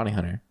 He's a bounty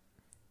hunter.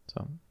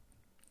 So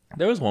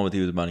there was one with he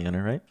was a bounty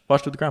hunter, right?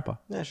 Watched with grandpa.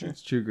 Yeah, sure.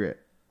 It's True Grit,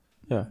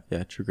 Yeah,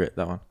 True Grit,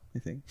 that one. I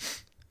think.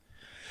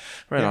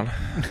 Right on.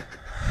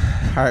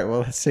 All right, well,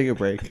 let's take a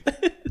break.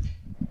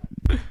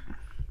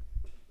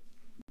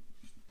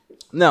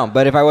 No,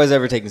 but if I was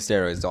ever taking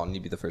steroids, Dalton,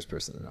 you'd be the first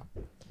person to know.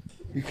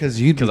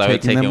 Because you'd be Because I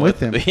would taking take them him with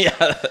him.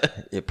 Yeah.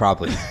 It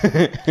probably.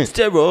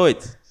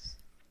 Steroids.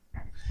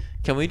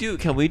 Can we do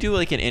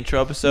like an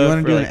intro episode? You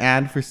want for, to do like, an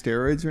ad for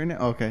steroids right now?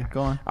 Okay,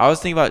 go on. I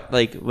was thinking about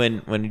like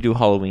when you do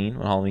Halloween,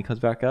 when Halloween comes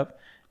back up,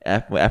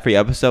 every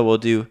episode we'll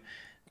do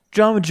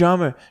drama,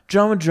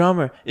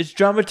 it's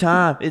drama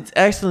time, it's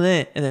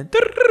excellent, and then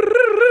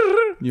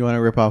You want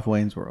to rip off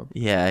Wayne's World?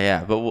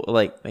 yeah, but we'll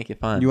like make it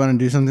fun. You want to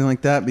do something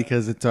like that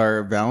because it's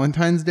our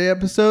Valentine's Day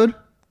episode?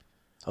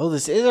 Oh,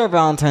 this is our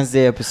Valentine's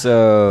Day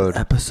episode.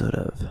 episode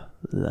of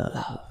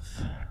love.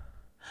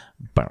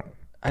 Boom.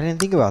 I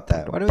didn't think about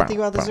that. Why didn't we think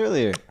about this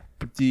earlier?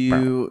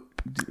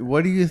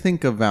 What do you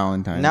think of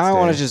Valentine's Now Day? I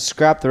want to just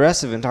scrap the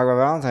rest of it and talk about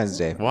Valentine's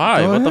Day.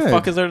 Why? Go What the ahead.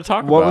 fuck is there to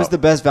talk about? What was the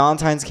best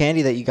Valentine's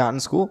candy that you got in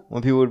school?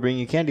 When people would bring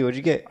you candy, what'd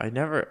you get? I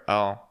never.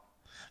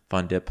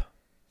 Fun dip.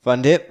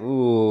 Fun dip?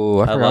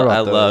 Ooh, I forgot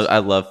about those. I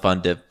love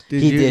fun dip.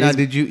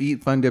 Did you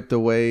eat Fun Dip the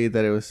way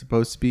that it was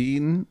supposed to be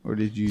eaten, or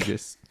did you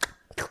just?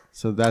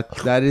 So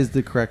that is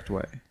the correct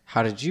way.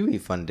 How did you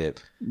eat Fun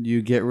Dip?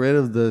 You get rid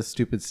of the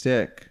stupid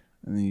stick,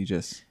 and then you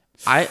just.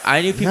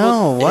 I knew people.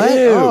 No, what?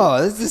 Ew.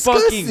 Oh, that's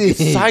disgusting.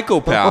 Fucking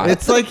psychopath.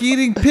 It's like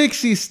eating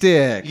pixie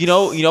stick. You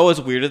know what's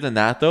weirder than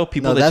that though?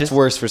 People No, that that's just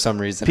worse for some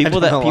reason. I people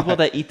don't know that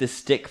why. eat the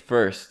stick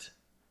first.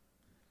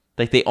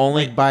 Like they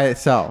only by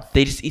itself.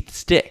 they just eat the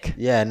stick.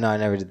 Yeah, no, I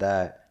never did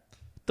that.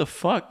 The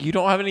fuck? You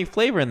don't have any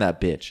flavor in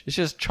that bitch. It's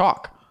just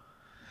chalk.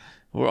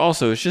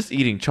 It's just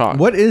eating chalk.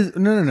 What is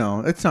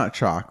no? It's not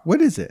chalk.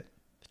 What is it?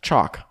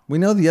 Chalk. We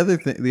know the other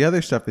thing. The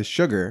other stuff is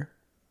sugar.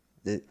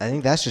 I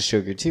think that's just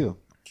sugar too.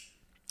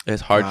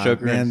 It's hard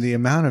sugar. Man, the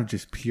amount of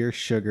just pure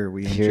sugar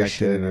we Pure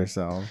injected in sugar.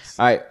 ourselves.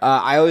 All right,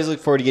 I always look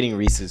forward to getting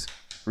Reese's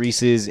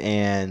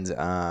and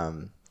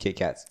Kit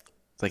Kats.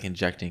 It's like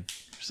injecting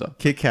yourself.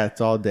 Kit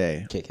Kats all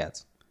day. Kit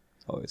Kats,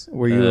 always.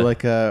 Were you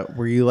like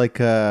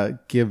a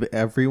give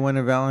everyone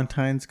a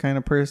Valentine's kind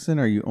of person,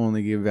 or you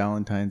only give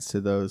Valentine's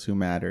to those who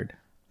mattered?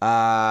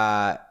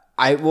 I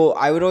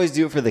would always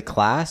do it for the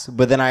class,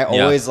 but then I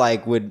always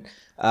would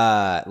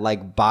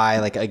buy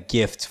like a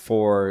gift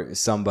for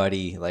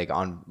somebody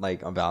on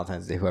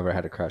Valentine's Day, whoever I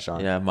had a crush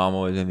on. Yeah, mom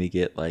always made me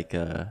get like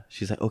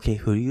she's like, okay,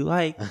 who do you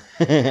like?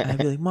 And I'd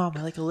be like, Mom,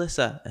 I like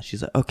Alyssa. And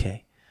she's like,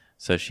 okay.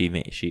 So she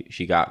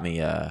got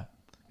me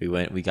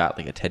we got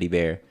like a teddy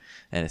bear,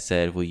 and it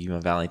said, will you be my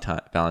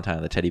Valentine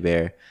on the teddy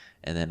bear,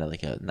 and then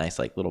like a nice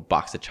like little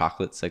box of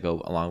chocolates that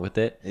go along with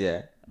it.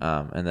 Yeah.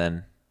 And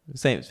then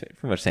pretty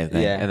much same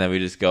thing. Yeah. And then we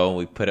just go and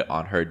we put it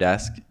on her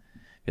desk.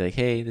 Be like,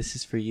 hey, this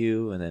is for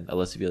you. And then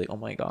Alyssa be like, oh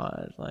my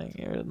god, like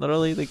you're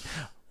literally like,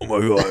 oh my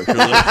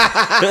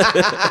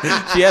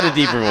god. She had a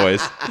deeper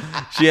voice.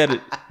 She had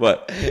it.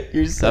 What?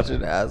 You're such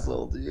an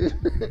asshole, dude.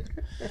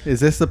 Is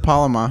this the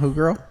Palamahu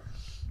girl?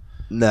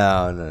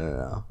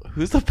 No.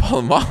 Who's the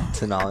Palma?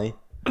 Tenali.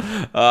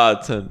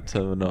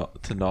 Tenali.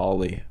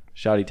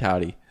 Shouty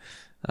touty.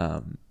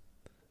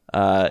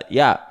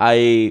 Yeah,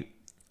 I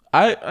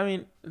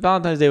mean,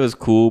 Valentine's Day was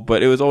cool,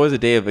 but it was always a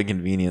day of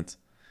inconvenience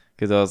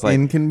because I was like,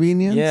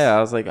 Inconvenience? yeah,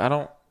 I was like, I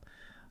don't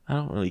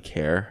really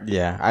care.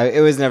 Yeah,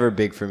 it was never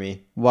big for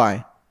me.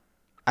 Why?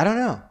 I don't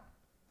know.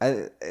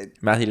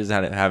 Matthew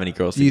doesn't have any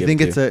girls. Do you to think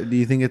give it's to. do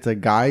you think it's a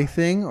guy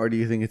thing or do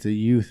you think it's a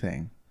you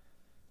thing?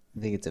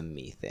 I think it's a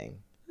me thing.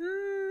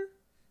 I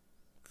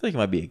feel like it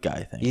might be a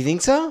guy thing. You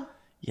think so?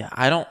 Yeah,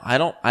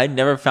 I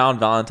never found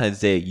Valentine's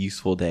Day a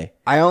useful day.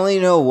 I only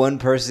know one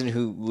person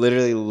who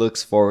literally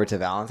looks forward to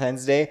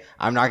Valentine's Day.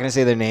 I'm not gonna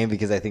say their name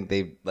because I think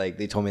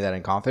they told me that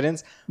in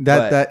confidence.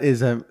 That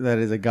is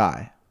a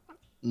guy.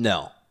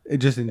 No.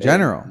 Just in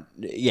general.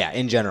 Yeah,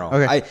 in general.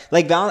 Okay.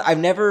 I've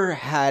never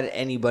had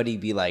anybody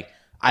be like,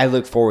 I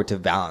look forward to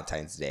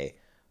Valentine's Day.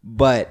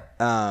 But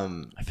I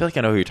feel like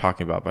I know who you're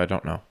talking about, but I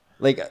don't know.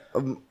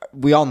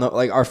 We all know,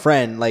 like, our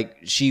friend, like,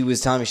 she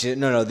was telling me, she said,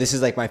 no, this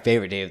is like my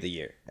favorite day of the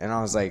year. And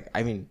I was like,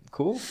 I mean,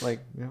 cool.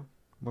 Like,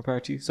 more power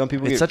to you. Some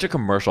people It's such a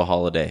commercial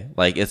holiday.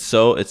 Like, it's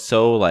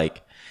so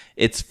like,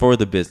 it's for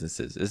the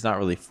businesses. It's not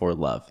really for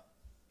love.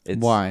 It's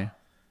Why?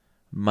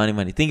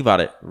 money. Think about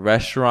it.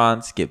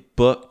 Restaurants get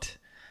booked.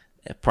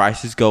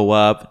 Prices go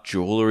up.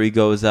 Jewelry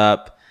goes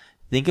up.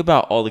 Think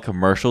about all the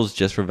commercials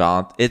just for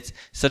Valentine's. It's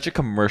such a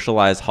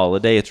commercialized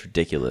holiday. It's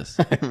ridiculous.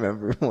 I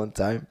remember one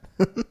time.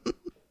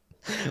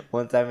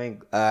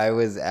 I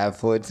was at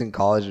Fullerton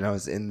College and I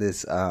was in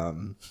this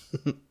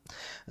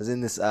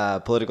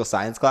political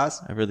science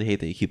class. I really hate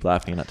that you keep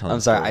laughing and not telling I'm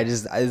the sorry.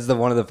 story. This is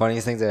one of the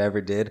funniest things I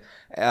ever did.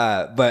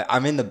 But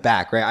I'm in the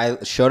back, right?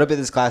 I showed up at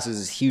this class. It was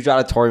this huge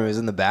auditorium. It was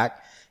in the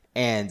back.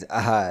 And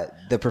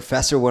the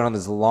professor went on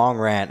this long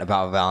rant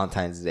about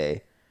Valentine's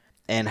Day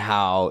and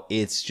how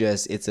it's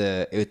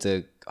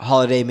a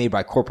holiday made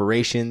by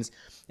corporations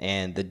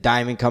and the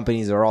diamond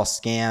companies are all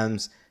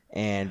scams.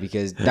 And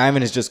because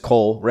diamond is just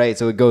coal, right?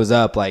 So it goes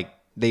up, like,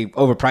 they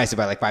overprice it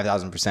by like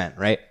 5,000%,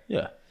 right?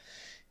 Yeah.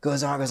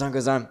 Goes on.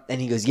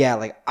 And he goes, yeah,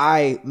 like,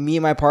 me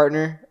and my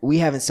partner, we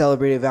haven't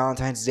celebrated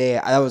Valentine's Day.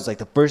 That was like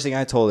the first thing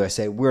I told her. I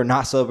said, we're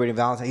not celebrating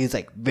Valentine's. He's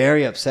like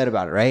very upset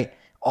about it, right?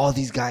 All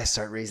these guys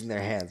start raising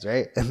their hands,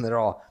 right? And they're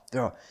all,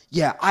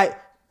 yeah,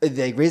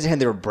 they raised their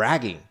hand. They were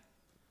bragging.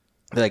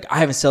 They're like, I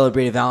haven't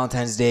celebrated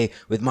Valentine's Day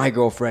with my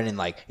girlfriend in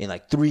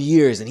like 3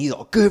 years. And he's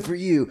all, good for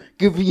you.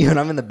 And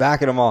I'm in the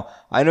back and I'm all,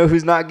 I know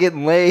who's not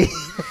getting laid.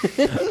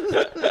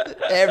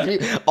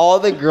 All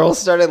the girls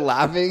started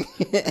laughing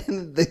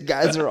and the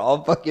guys were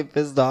all fucking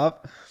pissed off.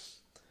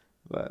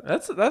 But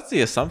That's the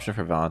assumption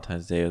for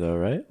Valentine's Day, though,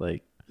 right?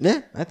 Like,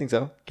 yeah, I think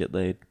so. get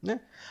laid. Yeah.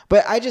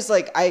 But I just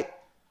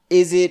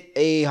is it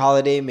a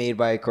holiday made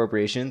by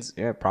corporations?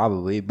 Yeah,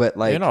 probably. But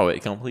like,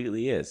 It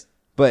completely is.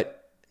 but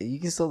you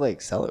can still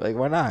like celebrate. Like,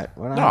 why not?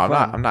 Why not? No, have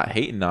fun? I'm not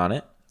hating on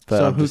it. But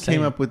So I'm who just came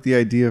saying, up with the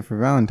idea for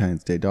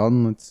Valentine's Day,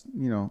 Dalton?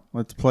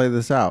 Let's play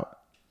this out.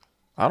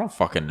 I don't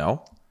fucking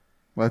know.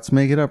 Let's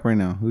make it up right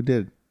now. Who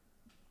did?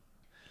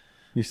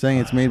 You're saying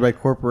it's made by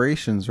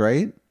corporations,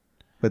 right?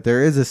 But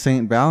there is a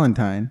Saint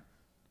Valentine.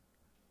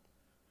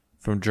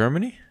 From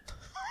Germany?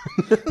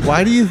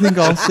 Why do you think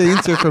all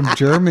saints are from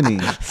Germany?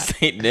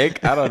 Saint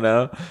Nick? I don't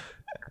know.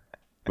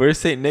 Where's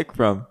Saint Nick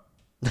from?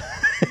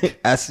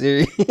 Ask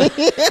Siri.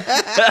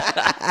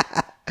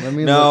 Let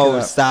me look it No,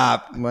 up.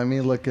 stop. Let me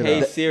look it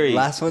Hey up. Siri.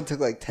 Last one took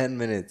like 10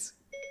 minutes.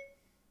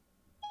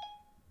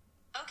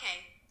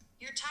 Okay,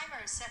 your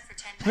timer is set for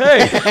 10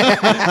 minutes.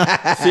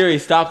 Hey! Siri,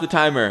 stop the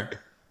timer.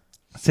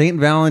 Saint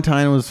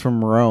Valentine was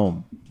from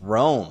Rome.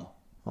 Rome.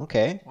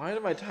 Okay. Why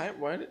did my time?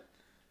 Why did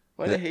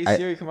Hey I-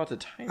 Siri come out the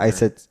timer? I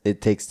said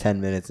it takes 10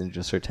 minutes and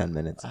just for 10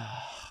 minutes.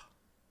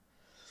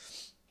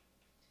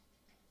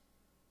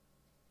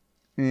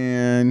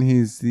 And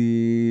he's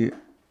the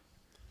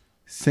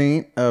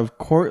saint of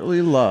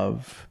courtly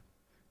love.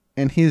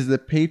 And he's the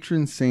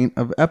patron saint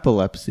of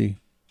epilepsy.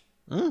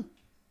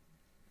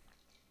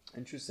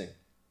 Interesting.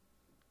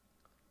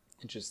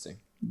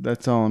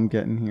 That's all I'm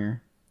getting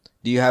here.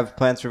 Do you have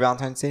plans for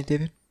Valentine's Day,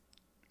 David?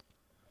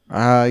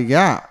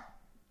 Yeah.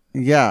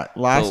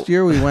 Last So-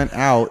 year we went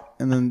out,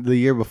 and then the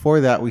year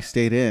before that we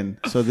stayed in.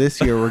 So this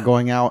year we're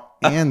going out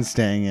and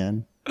staying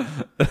in.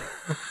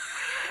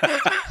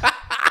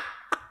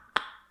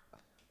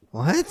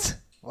 What?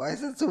 Why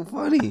is that so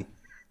funny?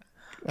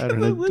 I don't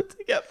They know. live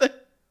together.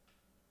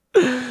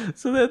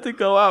 So they have to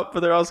go out, but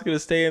they're also going to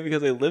stay in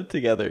because they live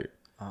together.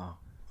 Oh.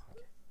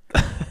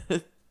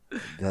 That's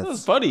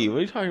That's funny. What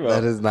are you talking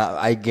about? that is not.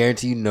 I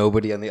guarantee you,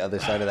 nobody on the other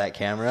side of that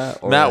camera.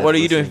 Or Matt, what are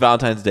you doing listening- for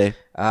Valentine's Day?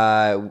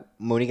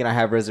 Monique and I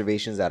have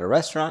reservations at a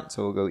restaurant,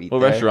 so we'll go eat. What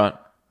there. restaurant?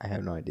 I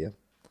have no idea.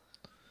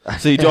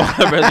 So you don't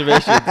have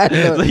reservations.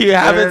 No, So you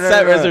haven't no,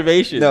 set no.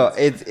 reservations. No,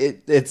 it's.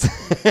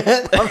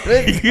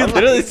 You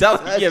literally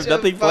sound like you have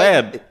nothing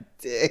planned.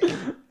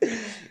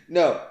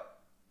 No,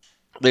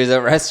 there's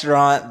a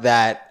restaurant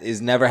that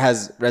never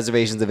has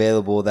reservations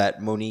available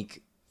that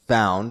Monique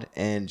found,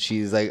 and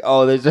she's like,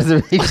 "Oh, there's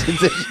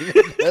reservations." And she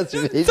made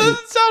reservations.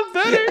 Doesn't sound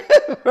better.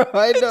 Bro,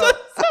 I know.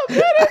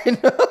 I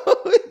know.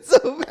 It's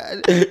so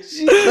bad.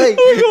 She's like,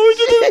 Are we going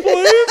to the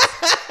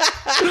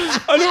place?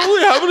 I don't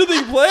really have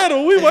anything planned.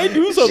 But we might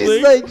do something.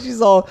 She's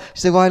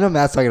like, well, I know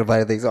Matt's not gonna plan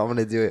anything, so I'm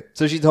gonna do it.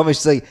 So she told me,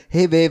 she's like,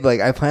 hey babe, like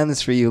I planned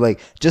this for you, like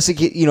just to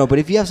get, but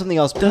if you have something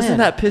else planned. Doesn't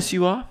that piss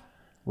you off?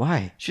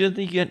 Why? She doesn't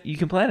think you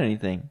can plan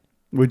anything.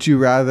 Would you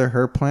rather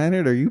her plan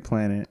it or you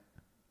plan it?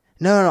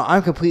 No,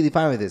 I'm completely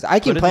fine with this. I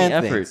can Put in plan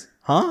the things. effort.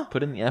 Huh?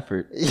 Put in the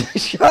effort.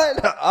 Shut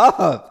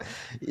up.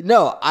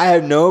 No, I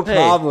have no Hey.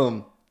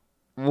 problem.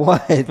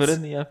 What? Put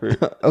in the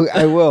effort. Okay,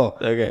 I will.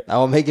 Okay. I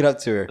will make it up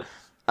to her.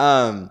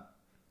 No,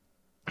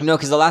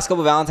 because the last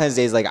couple Valentine's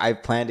days, like I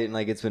planned it and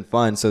like it's been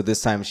fun. So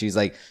this time she's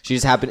like, she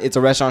just happened. It's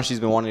a restaurant she's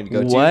been wanting to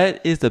go to.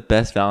 What is the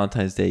best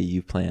Valentine's Day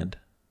you've planned?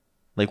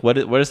 Like, what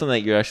is something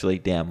that you're actually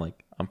like, damn,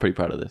 like I'm pretty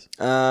proud of this.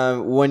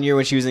 1 year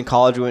when she was in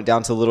college, we went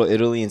down to Little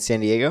Italy in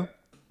San Diego,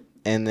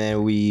 and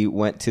then we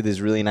went to this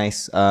really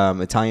nice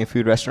Italian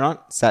food restaurant.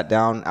 Sat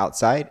down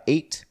outside,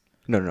 ate.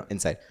 No,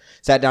 inside.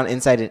 Sat down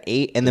inside and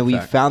ate, and then we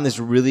found this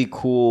really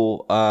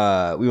cool.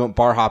 We went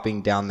bar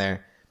hopping down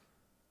there,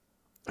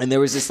 and there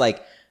was this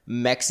like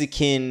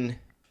Mexican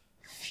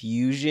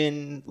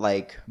fusion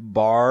like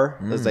bar.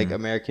 It was like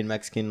American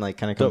Mexican like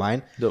kind of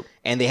combined. Dope.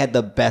 And they had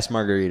the best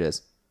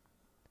margaritas.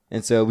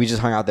 And so we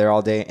just hung out there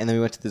all day, and then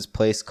we went to this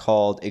place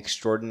called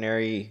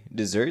Extraordinary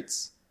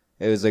Desserts.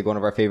 It was like one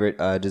of our favorite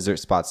dessert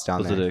spots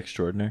down there. Was it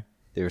extraordinary?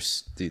 They were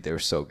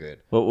so good.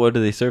 What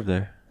do they serve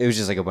there? It was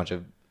just like a bunch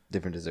of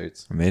different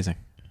desserts. Amazing.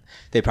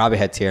 They probably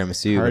had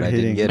tiramisu, but I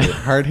didn't get it.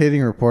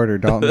 Hard-hitting reporter,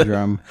 Dalton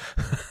Drum.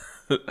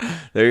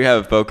 There you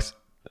have it, folks.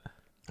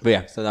 But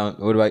yeah, so that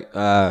one, what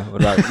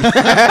about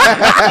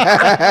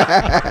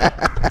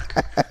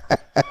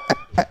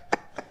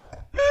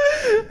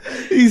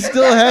He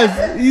still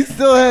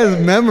has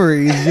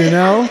memories, you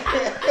know?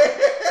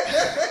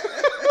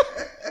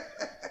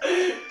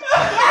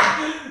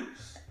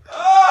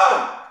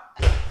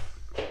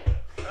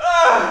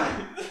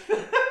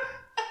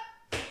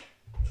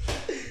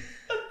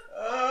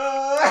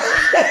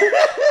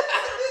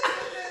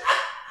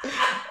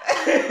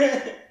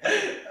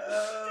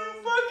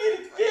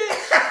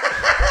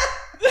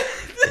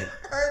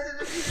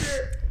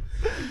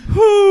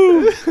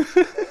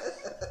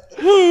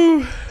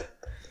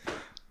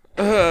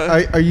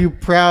 Are you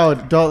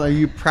proud, Dalton? Are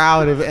you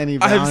proud of any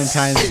Valentine's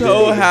I'm Day?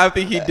 so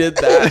happy he did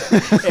that.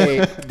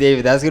 Hey,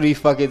 David, that's gonna be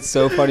fucking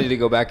so funny to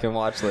go back and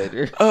watch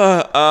later.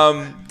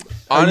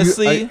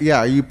 Honestly,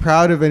 Are you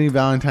proud of any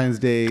Valentine's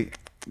Day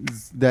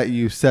that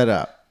you set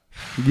up?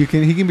 He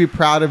can be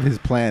proud of his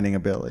planning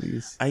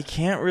abilities. I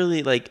can't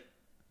really like.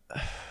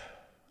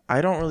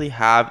 I don't really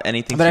have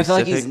anything. But I feel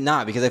specific. like he's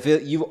not, because I feel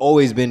you've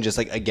always been just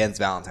like against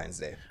Valentine's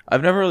Day.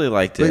 I've never really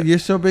liked But it. you're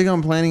so big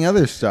on planning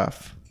other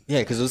stuff. Yeah,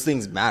 because those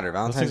things matter.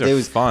 Valentine's things Day are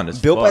was fun as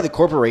built by fuck. the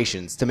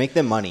corporations to make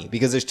them money,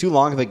 because there's too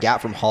long of a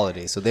gap from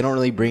holidays, so they don't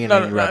really bring in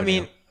any I revenue.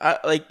 mean,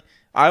 I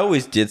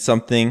always did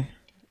something,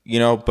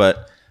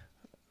 but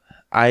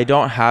I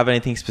don't have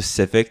anything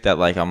specific that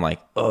like I'm like,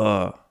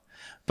 ugh.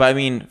 But I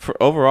mean,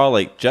 for overall,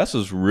 like Jess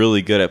was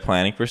really good at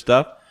planning for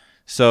stuff.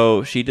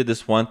 So she did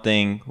this one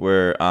thing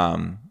where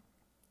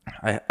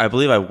I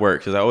believe I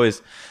worked,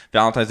 because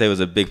Valentine's Day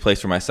was a big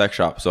place for my sex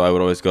shop, so I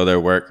would always go there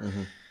work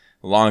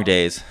long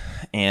days.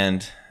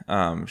 And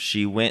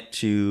she went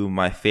to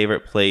my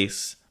favorite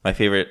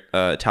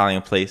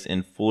Italian place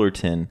in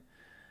Fullerton.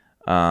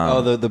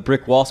 The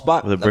brick wall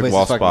spot? The That brick place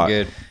wall is fucking spot.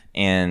 good.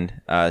 And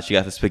she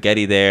got the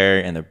spaghetti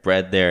there and the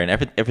bread there, and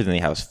everything they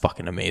have is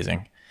fucking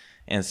amazing.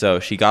 And so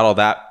she got all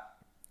that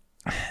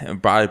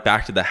and brought it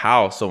back to the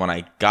house. So when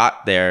I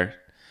got there,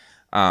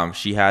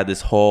 she had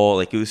this whole,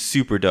 like, it was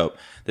super dope,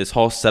 this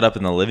whole setup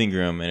in the living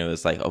room. And it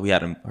was like, we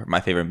had my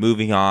favorite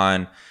movie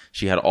on.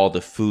 She had all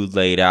the food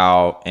laid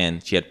out,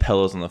 and she had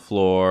pillows on the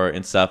floor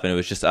and stuff. And it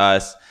was just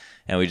us,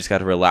 and we just got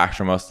to relax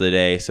for most of the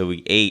day. So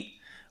we ate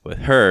with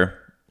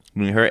her.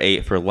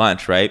 Ate for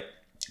lunch, right?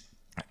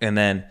 And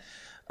then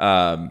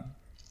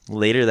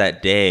later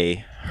that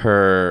day,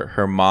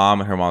 her mom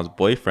and her mom's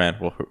boyfriend,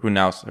 who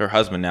now her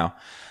husband now,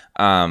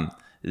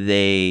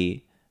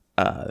 they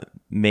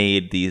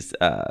made these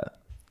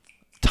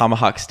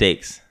tomahawk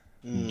steaks.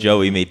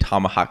 Joey made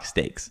tomahawk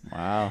steaks.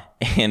 Wow.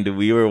 And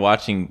we were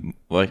watching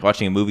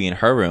a movie in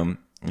her room.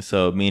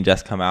 So me and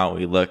Jess come out,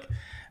 we look,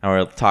 and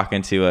we're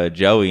talking to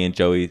Joey, and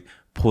Joey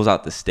pulls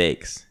out the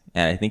steaks.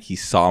 And I think he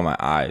saw my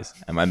eyes,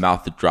 and my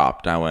mouth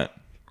dropped. And I went,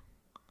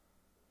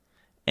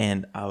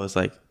 and I was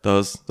like,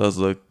 those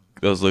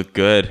look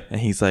good.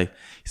 And he's like,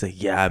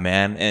 yeah,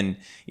 man. And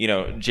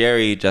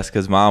Jerry,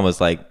 Jessica's mom,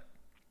 was like,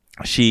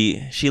 she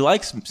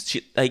likes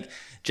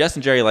Jess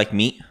and Jerry like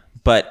meat,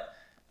 but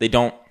they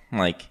don't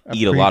like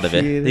eat a lot of it.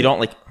 Appreciate They it. don't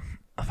like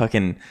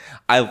fucking.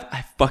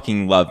 I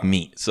fucking love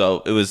meat,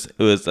 so it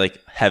was like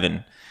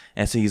heaven.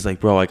 And so he's like,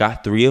 bro, I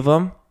got 3 of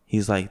them.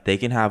 He's like, they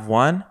can have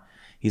one.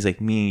 He's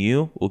like, me and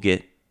you will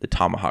get the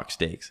tomahawk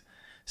steaks.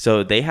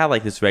 So they had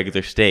like this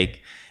regular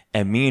steak,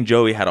 and me and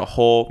Joey had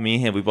me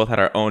and him, we both had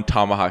our own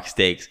tomahawk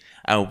steaks,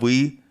 and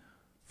we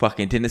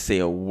fucking didn't say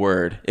a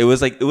word. It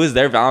was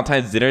their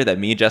Valentine's dinner that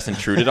me and Jess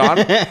intruded on,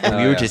 and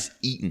we were just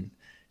eating.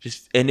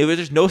 And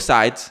there's no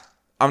sides.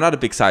 I'm not a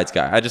big sides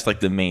guy. I just like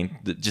the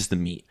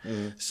meat.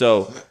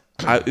 So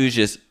it was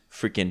just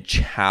freaking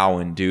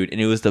chowing, dude.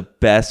 And it was the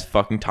best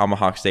fucking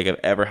tomahawk steak I've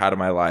ever had in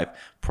my life.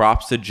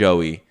 Props to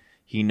Joey.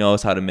 He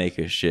knows how to make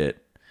his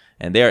shit.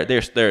 And they're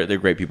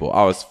great people.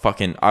 I was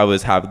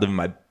happy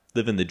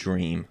living the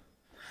dream.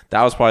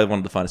 That was probably one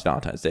of the funnest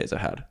Valentine's days I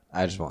had.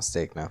 I just want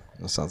steak now.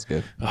 That sounds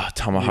good. Oh,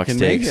 tomahawk You can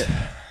make steaks. it.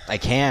 I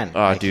can. Oh,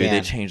 I dude, can.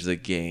 they changed the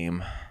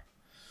game.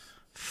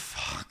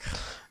 Fuck.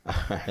 All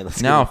right,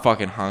 let's Now I'm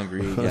fucking hungry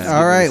again.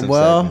 All right, some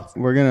well, segments.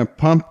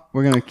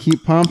 we're gonna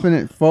keep pumping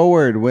it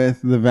forward with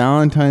the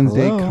Valentine's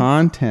Day Hello?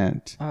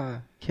 content.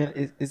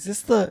 Is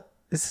this the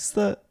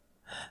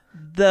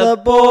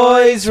The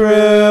boys'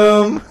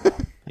 room?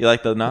 You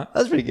like the knot?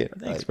 That's pretty good.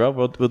 Thanks, bro.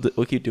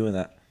 We'll keep doing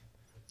that.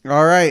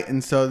 All right,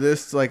 and so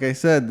this, like I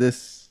said,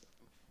 this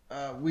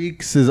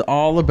week's is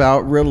all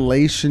about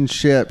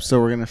relationships. So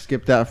we're gonna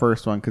skip that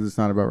first one because it's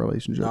not about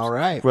relationships. All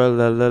right.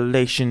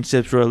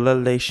 Relationships.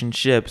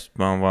 Relationships.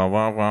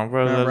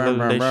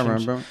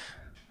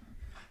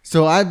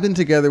 So I've been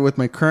together with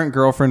my current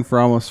girlfriend for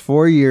almost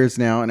 4 years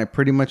now, and I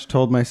pretty much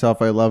told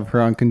myself I love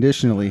her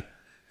unconditionally.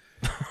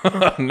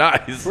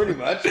 Nice. Pretty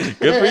much.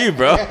 Good for you,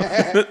 bro.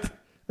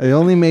 The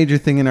only major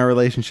thing in our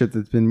relationship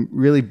that's been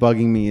really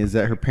bugging me is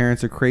that her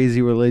parents are crazy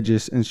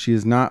religious and she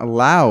is not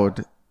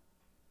allowed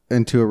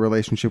into a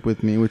relationship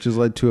with me, which has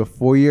led to a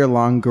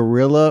 4-year-long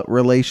guerrilla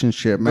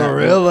relationship. Matt,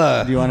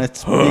 Guerrilla. do you want to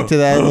speak to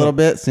that a little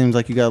bit? Seems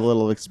like you got a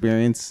little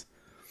experience.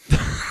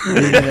 Being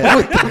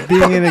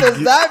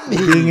does that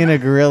mean? Being in a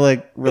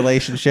guerrilla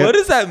relationship What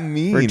does that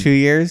mean? for 2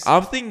 years?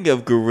 I'm thinking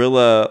of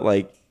gorilla,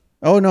 like,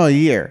 Oh, no, a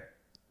year.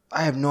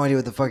 I have no idea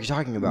what the fuck you're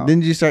talking about.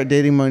 Didn't you start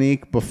dating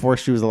Monique before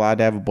she was allowed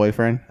to have a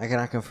boyfriend? I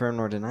cannot confirm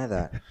nor deny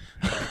that.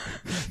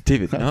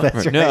 David. No,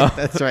 That's right. no.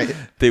 That's right.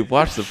 They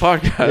watch the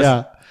podcast.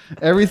 Yeah.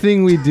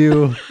 Everything we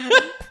do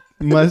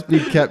must be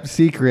kept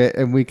secret,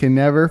 and we can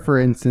never, for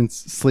instance,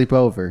 sleep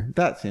over.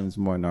 That seems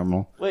more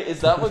normal. Wait, is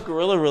that what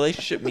gorilla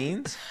relationship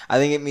means? I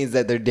think it means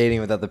that they're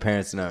dating without the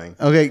parents knowing.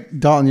 Okay,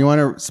 Dalton, you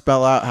want to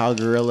spell out how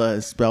gorilla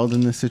is spelled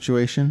in this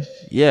situation?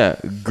 Yeah,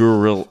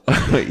 gorilla.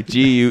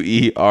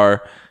 Gueri.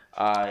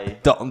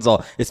 Dalton's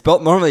all. It's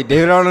spelled normally.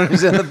 David, I don't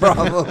understand the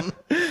problem.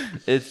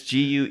 It's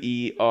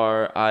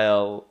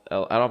Gueril.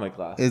 I don't make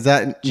glasses. Is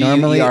that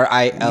normally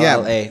Gerilla.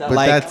 Yeah, but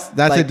Like- that's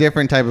a like-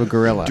 different type of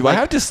gorilla. Do I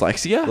have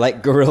dyslexia?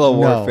 Like guerrilla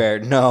warfare.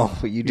 No,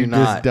 but you do You're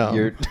just not. dumb.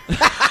 You're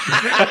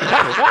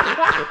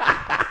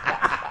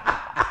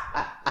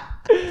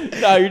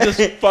No, you're just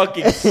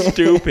fucking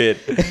stupid.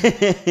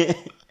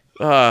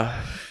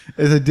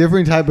 It's a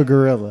different type of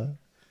gorilla.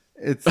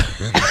 It's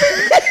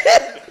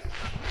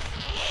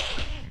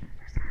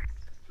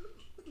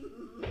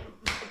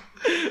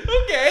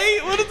Okay,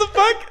 what the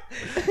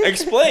fuck?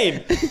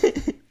 Explain.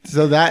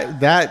 so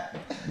that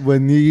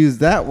when you use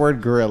that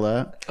word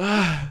gorilla,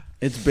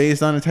 it's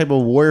based on a type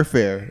of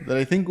warfare that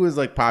I think was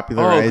like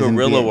popularized in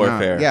guerrilla Vietnam.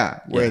 warfare. Yeah,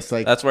 where it's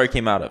like that's where it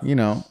came out of. you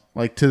know,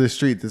 like to the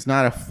streets. It's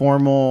not a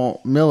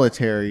formal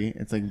military.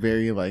 It's like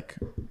very like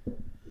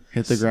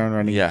hit the ground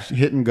running, Yeah.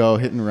 hit and go,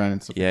 hit and run,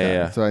 and stuff Yeah, like that.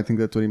 yeah. So I think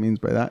that's what he means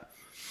by that.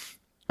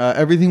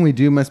 Everything we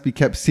do must be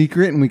kept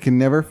secret, and we can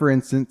never, for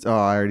instance, oh,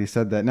 I already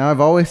said that. Now I've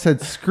always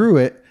said, screw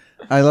it.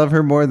 I love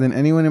her more than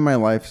anyone in my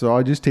life, so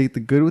I'll just take the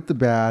good with the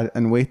bad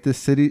and wait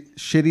this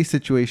shitty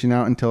situation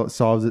out until it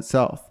solves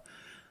itself.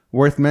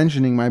 Worth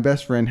mentioning, my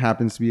best friend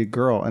happens to be a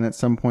girl, and at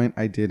some point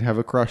I did have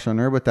a crush on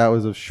her, but that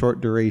was of short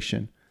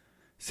duration.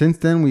 Since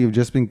then, we have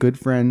just been good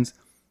friends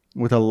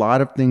with a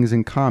lot of things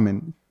in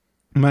common.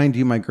 Mind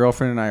you, my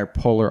girlfriend and I are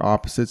polar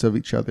opposites of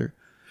each other.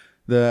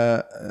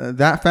 The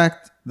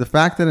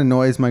fact that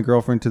annoys my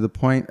girlfriend to the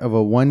point of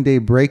a one-day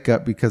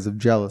breakup because of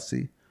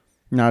jealousy.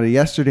 Now, to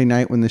yesterday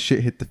night when the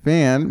shit hit the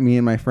fan, me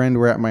and my friend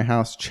were at my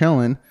house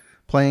chilling,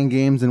 playing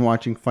games and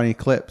watching funny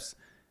clips.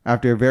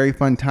 After a very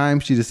fun time,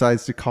 she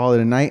decides to call it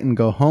a night and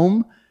go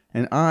home,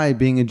 and I,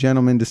 being a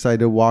gentleman, decide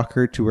to walk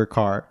her to her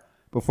car.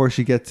 Before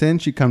she gets in,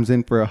 she comes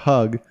in for a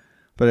hug,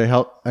 but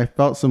I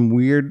felt some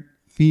weird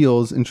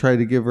feels and tried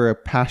to give her a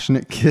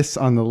passionate kiss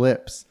on the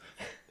lips.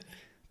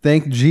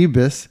 Thank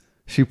Jeebus,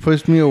 she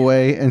pushed me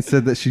away and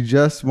said that she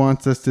just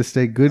wants us to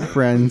stay good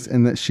friends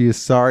and that she is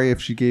sorry if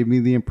she gave me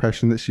the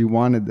impression that she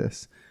wanted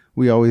this.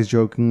 We always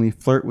jokingly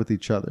flirt with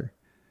each other.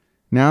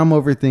 Now I'm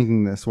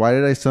overthinking this. Why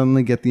did I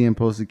suddenly get the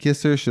impulse to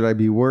kiss her? Should I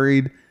be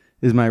worried?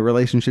 Is my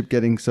relationship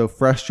getting so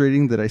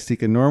frustrating that I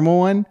seek a normal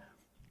one?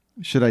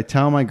 Should I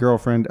tell my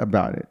girlfriend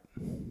about it?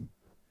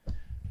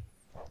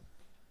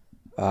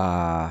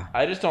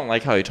 I just don't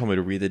like how he told me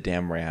to read the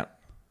damn rant.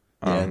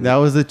 That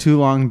was a too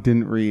long,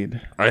 didn't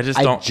read. I just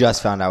I don't.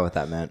 just found out what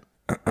that meant.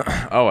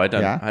 Oh, I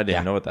didn't. Yeah? I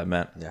didn't know what that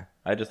meant. Yeah.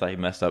 I just thought he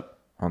messed up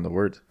on the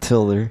words.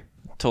 Tilder.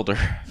 Told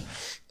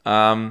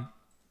her.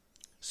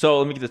 So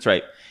let me get this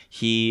right.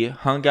 He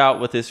hung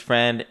out with his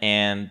friend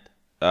and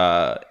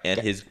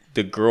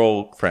the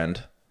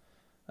girlfriend,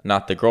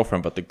 not the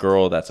girlfriend, but the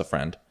girl that's a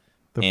friend.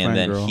 The And friend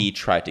then girl. he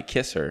tried to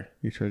kiss her,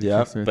 You tried to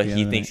Yep. kiss her at but the he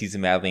end of thinks the he's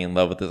madly in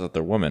love with this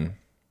other woman. night.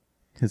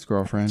 His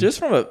girlfriend. Just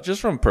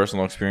from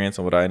personal experience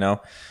and what I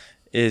know,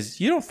 is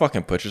you don't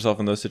fucking put yourself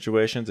in those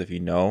situations if you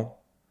know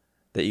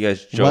that you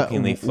guys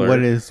jokingly flirt.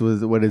 What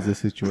is the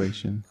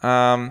situation?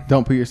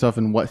 Don't put yourself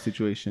in what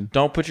situation?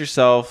 Don't put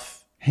yourself.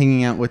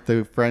 Hanging out with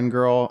the friend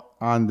girl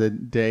on the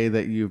day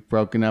that you've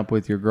broken up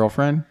with your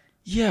girlfriend?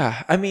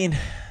 Yeah, I mean,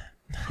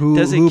 Who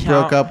does it who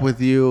count? broke up with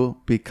you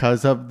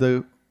because of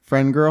the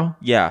friend girl?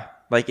 Yeah,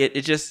 like it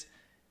just,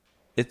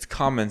 it's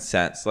common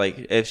sense.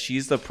 Like if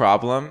she's the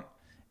problem,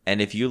 and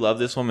if you love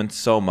this woman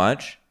so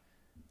much,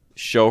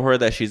 show her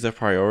that she's a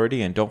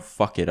priority and don't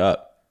fuck it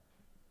up.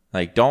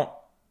 Like don't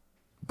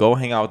go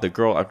hang out with the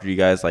girl after you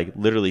guys like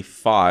literally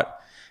fought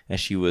and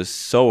she was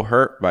so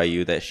hurt by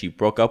you that she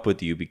broke up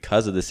with you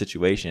because of the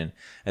situation,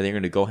 and then you're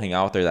gonna go hang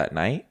out with her that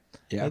night.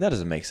 Yeah. Like, that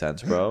doesn't make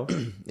sense, bro.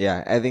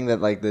 Yeah, I think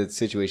that like the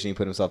situation he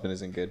put himself in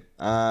isn't good.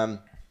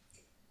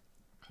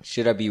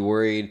 Should I be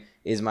worried?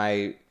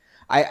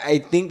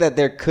 I think that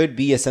there could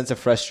be a sense of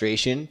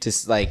frustration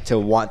to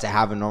want to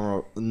have a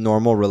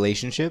normal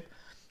relationship.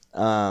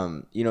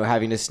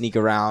 Having to sneak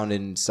around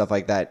and stuff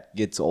like that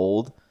gets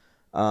old.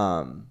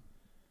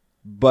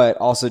 But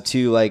also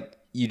too, like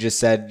you just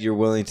said, you're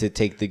willing to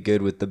take the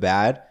good with the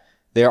bad.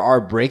 There are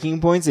breaking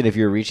points, and if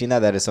you're reaching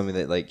that is something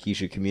that like he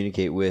should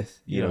communicate with,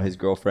 his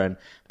girlfriend.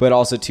 But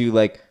also too,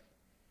 like,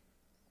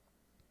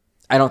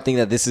 I don't think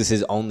that this is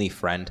his only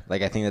friend.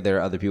 Like, I think that there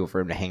are other people for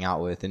him to hang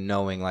out with, and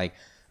knowing like,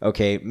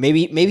 okay,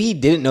 maybe he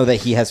didn't know that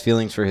he has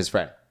feelings for his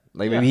friend.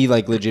 Like maybe he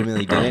like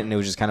legitimately didn't, and it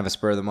was just kind of a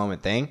spur of the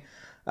moment thing.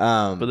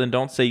 But then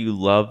don't say you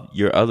love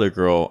your other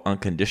girl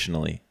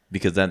unconditionally,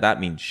 because then that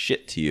means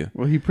shit to you.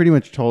 Well, he pretty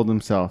much told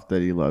himself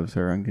that he loves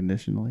her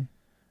unconditionally.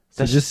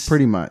 So That's just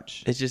pretty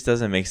much. It just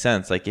doesn't make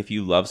sense. Like if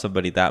you love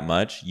somebody that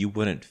much, you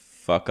wouldn't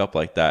fuck up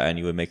like that, and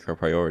you would make her a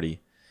priority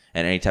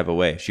in any type of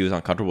way. If she was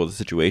uncomfortable with the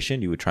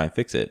situation, you would try and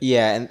fix it.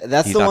 Yeah, and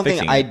that's He's the not one thing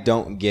fixing I it.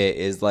 don't get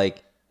is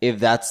like if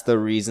that's the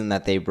reason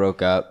that they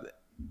broke up,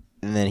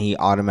 and then he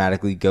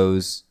automatically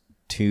goes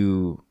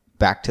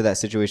back to that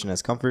situation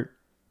as comfort.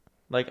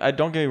 Like, I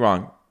don't get me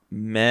wrong,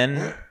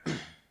 men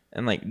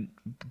and like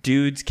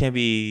dudes can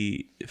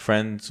be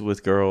friends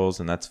with girls,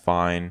 and that's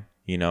fine.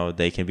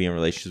 They can be in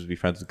relationships, be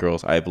friends with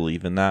girls. I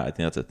believe in that. I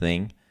think that's a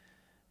thing.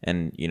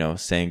 And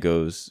same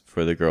goes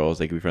for the girls.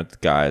 They can be friends with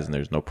guys, and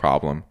there's no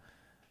problem.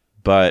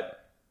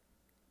 But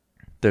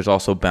there's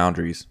also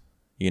boundaries.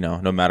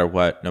 No matter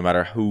what, no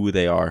matter who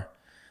they are,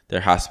 there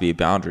has to be a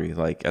boundary.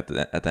 Like at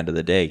the end of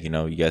the day,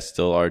 you guys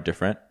still are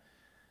different.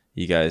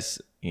 You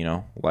guys,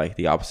 like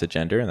the opposite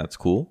gender, and that's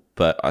cool.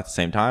 But at the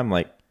same time,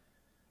 like,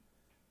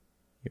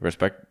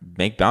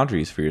 make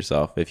boundaries for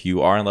yourself. If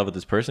you are in love with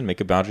this person,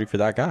 make a boundary for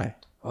that guy.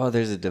 Oh,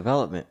 there's a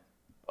development.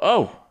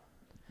 Oh,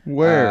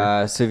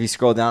 Where? So if you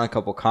scroll down a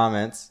couple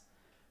comments,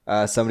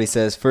 somebody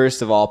says,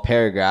 first of all,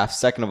 paragraph.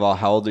 Second of all,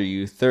 how old are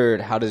you?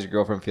 Third, how does your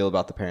girlfriend feel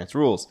about the parents'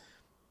 rules?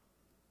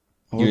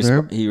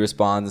 Older? He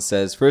responds and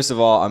says, first of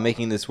all, I'm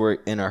making this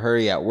work in a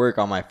hurry at work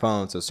on my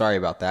phone, so sorry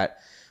about that.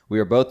 We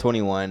are both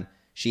 21.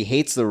 She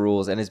hates the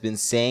rules and has been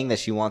saying that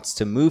she wants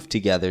to move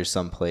together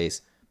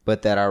someplace,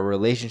 but that our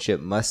relationship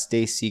must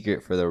stay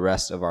secret for the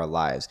rest of our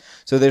lives.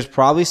 So there's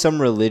probably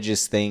some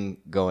religious thing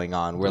going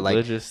on where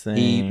Religious like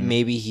thing.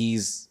 maybe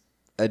he's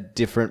a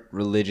different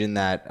religion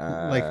that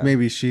Like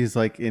maybe she's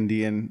like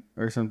Indian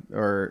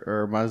or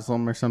or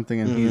Muslim or something,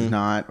 and he's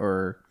not,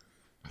 or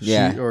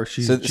Yeah.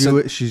 she's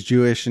So- she's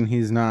Jewish and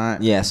he's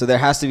not. Yeah, so there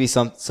has to be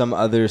some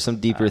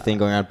deeper thing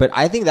going on. But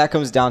I think that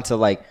comes down to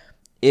like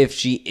if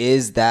she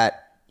is that,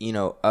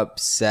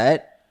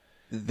 upset,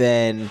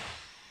 then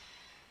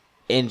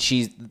and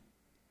she's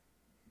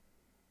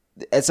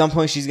at some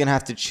point she's going to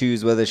have to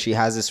choose whether she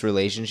has this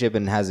relationship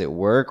and has it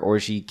work, or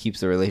she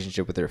keeps the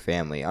relationship with her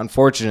family.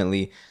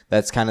 Unfortunately,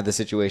 that's kind of the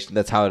situation.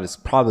 That's how it is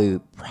probably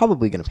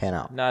going to pan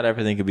out. not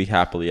everything could be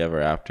happily ever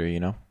after.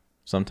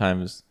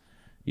 Sometimes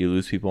you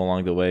lose people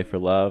along the way for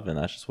love, and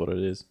that's just what it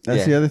is. That's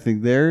Yeah. the other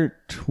thing. They're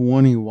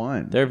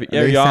 21. They're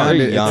They young. Sounded,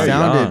 They're it young.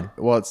 sounded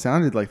well. It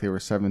sounded like they were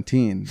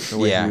 17 the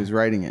way Yeah. he was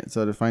writing it.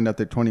 So to find out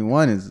they're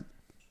 21 is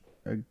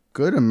a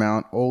good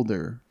amount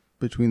older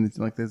between the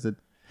like. There's a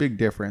big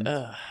difference.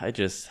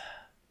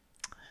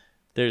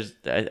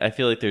 I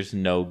feel like there's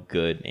no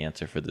good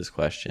answer for this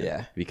question.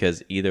 Yeah.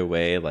 Because either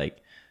way, like,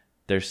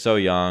 they're so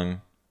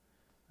young.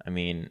 I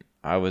mean,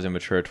 I was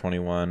immature at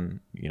 21.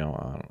 I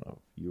don't know.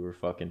 You were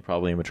fucking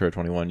probably immature at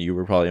 21. You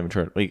were probably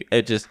immature. Like,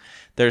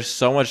 there's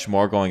so much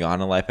more going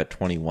on in life at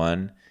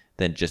 21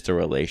 than just a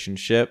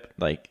relationship.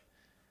 Like,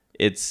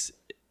 it's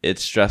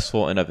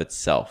stressful in of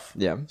itself.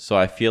 Yeah. So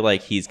I feel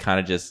like he's kind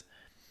of just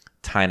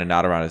tying a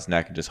knot around his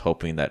neck and just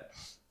hoping that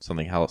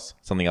something else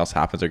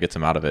happens or gets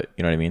him out of it.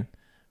 You know what I mean?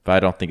 But I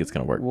don't think it's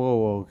gonna work.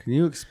 Whoa! Can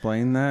you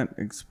explain that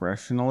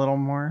expression a little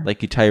more?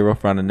 Like you tie your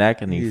rope around the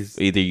neck and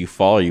either you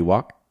fall or you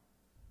walk.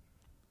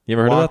 You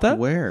ever heard Walk about that?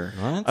 Where?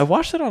 What? I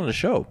watched it on the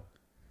show.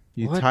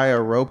 You What? tie a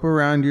rope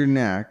around your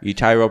neck You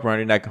tie a rope around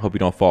your neck and hope you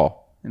don't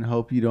fall. and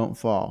hope you don't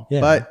fall.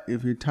 Yeah. But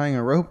if you're tying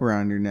a rope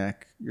around your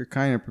neck, you're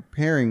kind of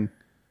preparing.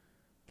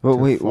 But to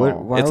wait, what?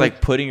 fall. Why It's would- like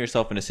putting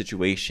yourself in a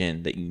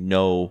situation that you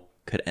know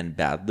could end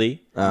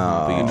badly,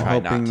 but you try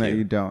not hoping to. that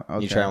you don't.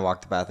 Okay. you try and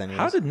walk the path anyways.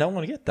 How did no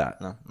one get that?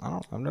 No, I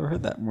don't. I've never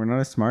heard that. We're not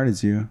as smart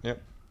as you.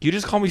 You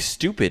just call me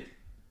stupid.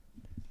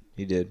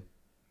 He did.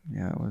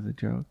 Yeah, it was a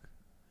joke.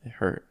 It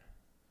hurt.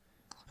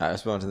 All right,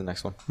 let's move on to the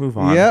next one. Move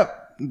on.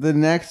 Yep. The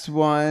next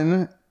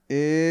one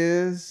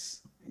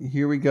is,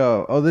 here we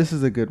go. Oh, this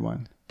is a good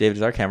one. David,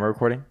 is our camera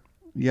recording?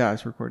 Yeah,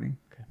 it's recording.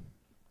 Okay.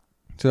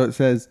 So it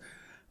says,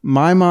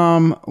 my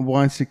mom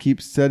wants to keep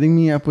setting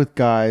me up with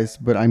guys,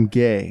 but I'm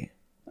gay.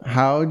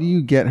 How do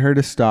you get her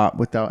to stop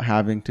without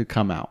having to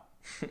come out?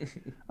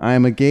 I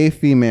am a gay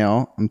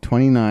female. I'm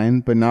 29,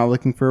 but not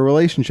looking for a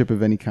relationship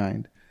of any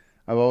kind.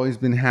 I've always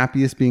been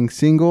happiest being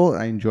single.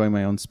 I enjoy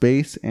my own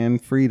space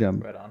and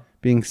freedom. Right on.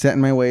 Being set in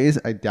my ways,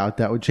 I doubt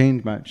that would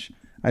change much.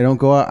 I don't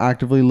go out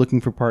actively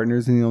looking for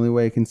partners, and the only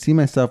way I can see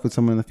myself with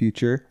someone in the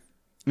future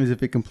is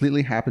if it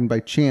completely happened by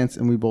chance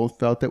and we both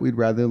felt that we'd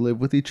rather live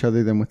with each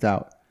other than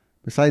without.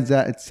 Besides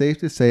that, it's safe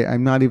to say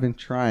I'm not even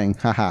trying.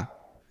 Haha.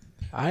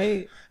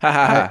 I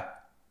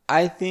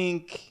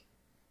think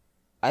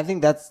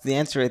that's the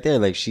answer right there.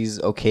 Like, she's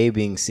okay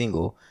being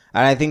single.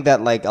 And I think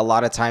that, like, a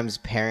lot of times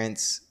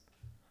parents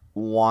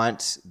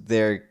want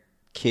their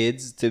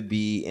kids to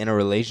be in a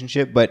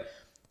relationship, but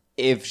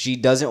if she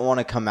doesn't want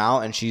to come out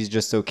and she's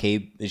just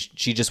okay,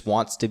 she just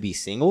wants to be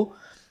single,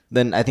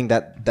 then I think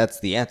that's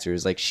the answer.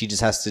 Is like, she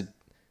just has to.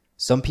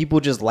 Some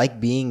people just like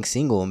being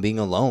single and being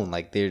alone.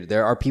 Like,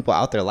 there are people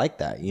out there like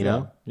that, you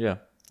know? Yeah,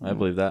 I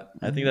believe that.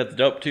 I think that's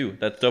dope too.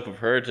 That's dope of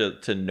her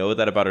to know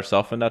that about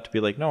herself and not to be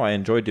like, no, I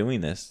enjoy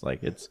doing this.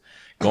 Like, it's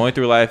going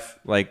through life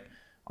like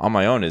on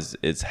my own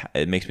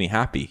it makes me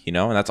happy, you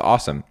know, and that's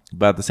awesome.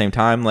 But at the same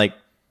time, like,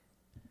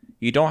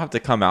 you don't have to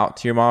come out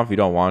to your mom if you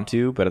don't want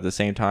to. But at the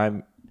same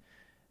time,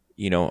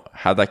 you know,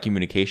 have that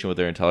communication with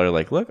her and tell her,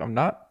 like, look, I'm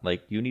not,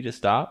 like, you need to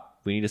stop.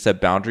 We need to set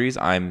boundaries.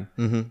 I'm,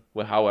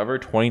 however,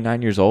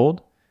 29 years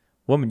old.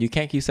 Woman, you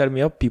can't keep setting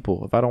me up,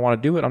 people. If I don't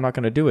want to do it, I'm not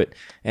going to do it.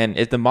 And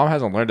if the mom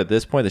hasn't learned at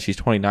this point that she's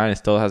 29 and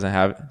still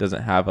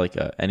doesn't have like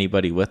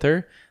anybody with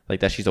her, like,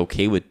 that she's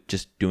okay with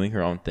just doing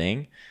her own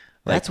thing.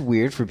 Like, That's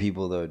weird for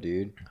people, though,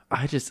 dude.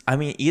 I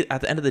mean,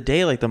 at the end of the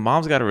day, like, the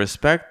mom's got to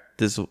respect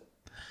this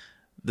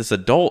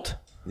adult.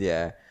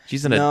 Yeah.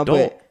 She's an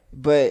adult.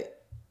 But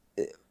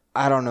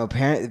I don't know.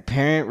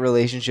 Parent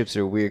relationships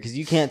are weird because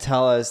you can't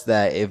tell us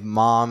that if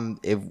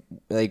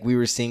like we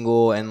were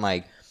single and,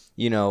 like,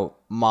 you know,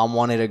 mom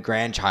wanted a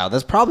grandchild.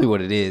 That's probably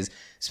what it is.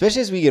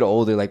 Especially as we get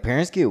older, like,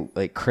 parents get,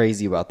 like,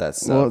 crazy about that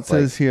stuff. Well, it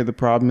says here, the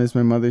problem is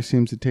my mother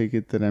seems to take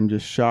it that I'm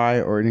just shy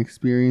or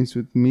inexperienced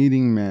with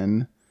meeting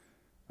men.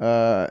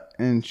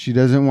 And she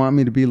doesn't want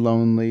me to be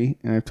lonely.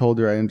 And I've told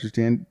her I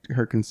understand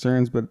her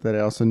concerns, but that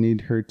I also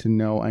need her to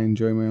know I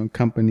enjoy my own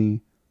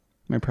company,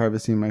 my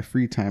privacy, and my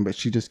free time. But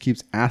she just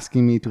keeps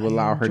asking me to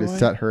allow her to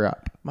set her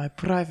up. My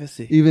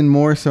privacy. Even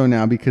more so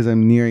now because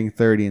I'm nearing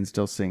 30 and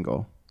still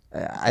single.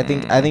 I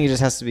think it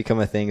just has to become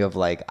a thing of,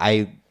 like,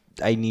 I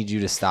need you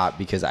to stop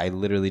because I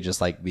literally just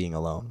like being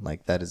alone.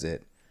 Like, that is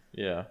it.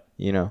 Yeah.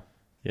 You know?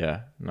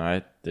 Yeah.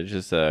 No, there's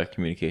just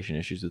communication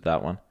issues with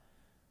that one.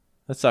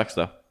 That sucks,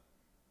 though.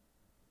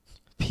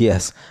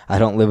 P.S. I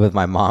don't live with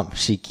my mom.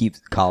 She keeps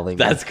calling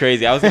me. That's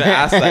crazy. I was going to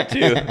ask that,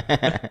 too.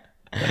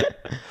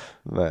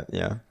 But,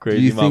 yeah.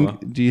 Crazy mama.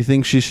 Do you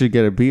think she should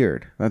get a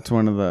beard? That's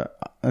one of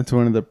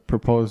the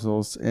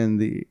proposals in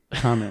the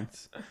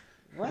comments.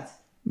 What?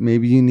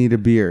 Maybe you need a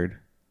beard.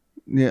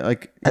 Yeah,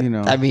 like, you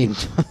know. I mean,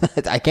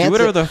 I can't. Do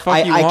whatever say, the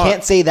fuck you I want.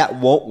 can't say that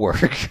won't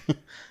work.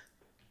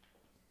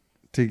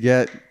 to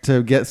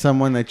get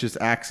someone that just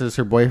acts as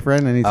her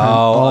boyfriend anytime.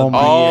 Oh,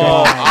 my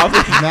God.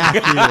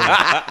 Matthew.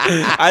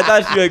 I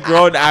thought she had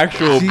grown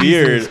actual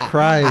Jesus beard.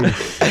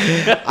 Christ.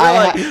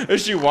 If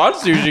she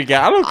wants to, she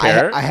can. I don't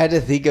care. I had to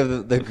think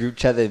of the group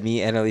chat that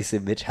me, Annalise,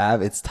 and Mitch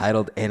have. It's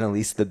titled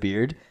Annalise the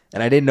Beard.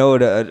 And I didn't know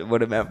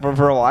what it meant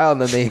for a while. And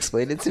then they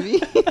explained it to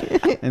me.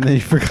 And then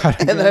you forgot.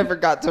 And then I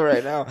forgot to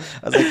right now.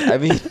 I was like, I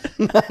mean,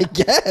 I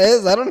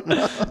guess. I don't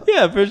know.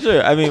 Yeah, for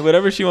sure. I mean,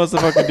 whatever she wants to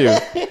fucking do.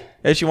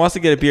 If she wants to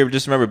get a beard,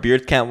 just remember,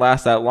 beards can't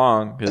last that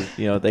long because,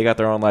 you know, they got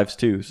their own lives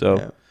too.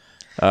 So,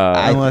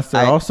 Unless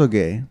they're also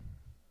gay.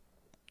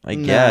 I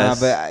guess.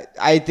 But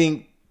I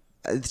think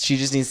she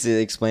just needs to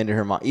explain to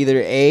her mom.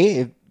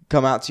 Either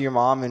come out to your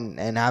mom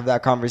and have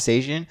that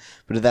conversation.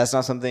 But if that's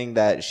not something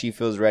that she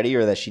feels ready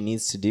or that she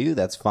needs to do,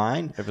 that's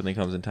fine. Everything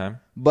comes in time.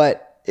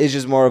 But it's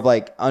just more of,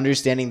 like,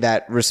 understanding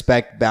that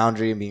respect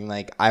boundary and being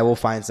like, I will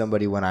find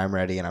somebody when I'm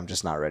ready and I'm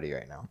just not ready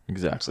right now.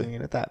 Exactly.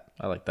 Leaving it at that.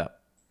 I like that.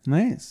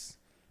 Nice.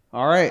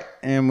 All right.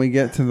 And we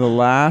get to the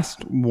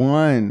last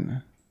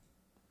one.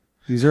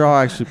 These are all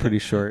actually pretty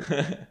short.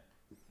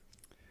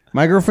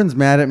 My girlfriend's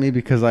mad at me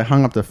because I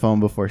hung up the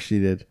phone before she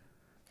did.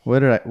 What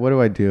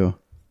do I do?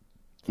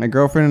 My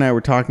girlfriend and I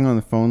were talking on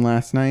the phone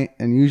last night,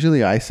 and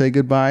usually I say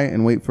goodbye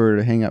and wait for her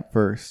to hang up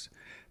first.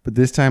 But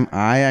this time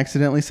I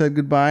accidentally said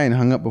goodbye and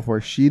hung up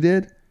before she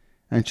did.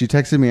 And she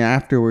texted me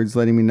afterwards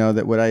letting me know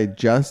that what I had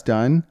just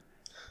done.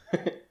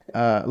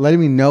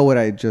 Letting me know what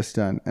I had just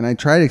done. And I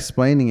tried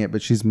explaining it,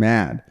 but she's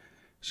mad.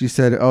 She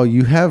said, oh,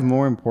 you have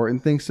more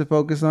important things to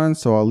focus on,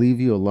 so I'll leave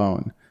you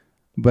alone.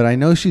 But I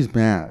know she's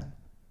mad.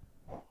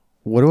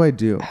 What do I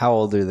do? How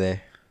old are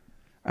they?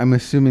 I'm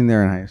assuming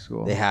they're in high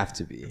school. They have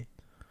to be.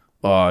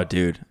 Oh,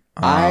 dude.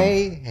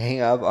 I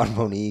hang up on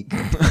Monique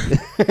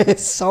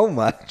so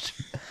much,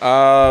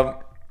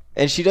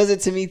 and she does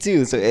it to me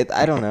too. So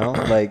I don't know,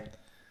 like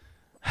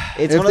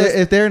it's one of those,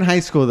 If they're in high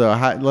school though,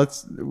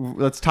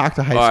 let's talk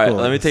to high All right, school.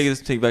 let me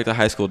take back to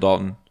high school,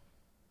 Dalton.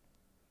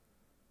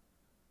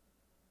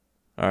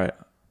 All right,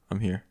 I'm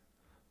here.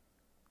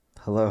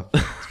 hello.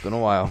 It's been a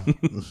while.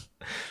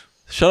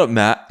 Shut up,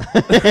 Matt.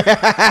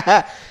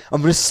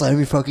 I'm gonna slam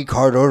your fucking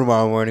car door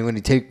tomorrow morning when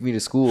you take me to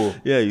school.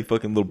 Yeah, you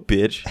fucking little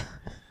bitch.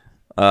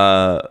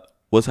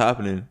 What's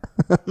happening?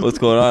 What's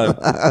going on?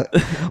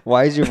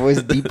 Why is your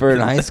voice deeper in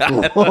high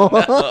school?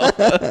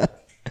 All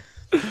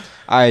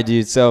right,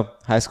 dude. So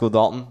high school,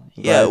 Dalton.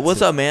 Yeah,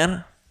 what's up,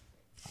 man?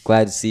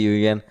 Glad to see you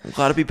again. I'm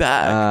glad to be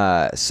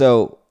back.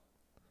 So,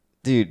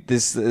 dude,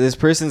 this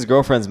person's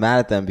girlfriend's mad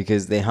at them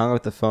because they hung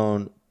up the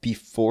phone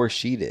before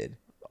she did.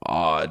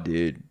 Aw,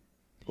 dude,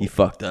 he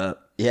fucked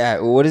up. Yeah,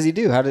 well, what does he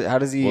do? How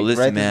does he Well,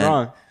 listen, right this man.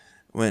 wrong?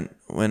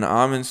 When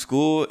I'm in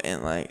school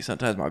and like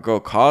sometimes my girl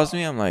calls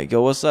me, I'm like,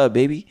 "Yo, what's up,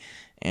 baby?"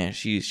 And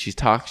she's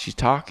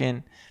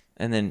talking,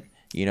 and then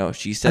she I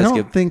says,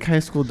 don't think high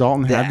school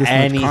Dalton had this much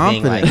Anything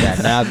confidence. like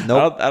that? Nah,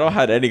 nope. I don't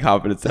have any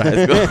confidence in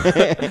high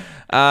school.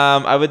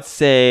 I would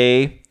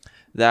say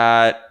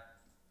that,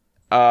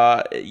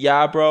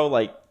 yeah, bro.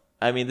 Like,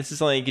 I mean, this is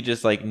something you could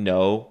just like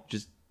know.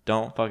 Just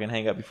don't fucking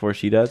hang up before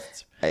she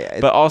does.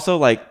 But also,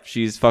 like,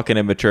 she's fucking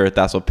immature.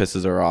 That's what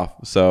pisses her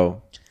off.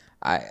 So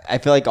I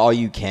feel like all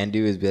you can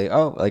do is be like,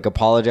 oh, like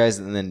apologize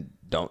and then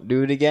don't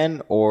do it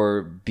again,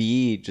 or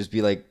B, just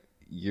be like,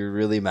 you're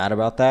really mad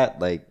about that.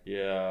 Like,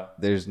 yeah,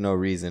 there's no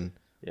reason.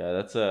 yeah.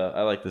 That's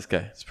I like this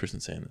guy. This person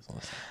saying this.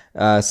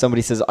 Honestly.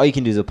 Somebody says all you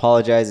can do is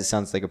apologize. It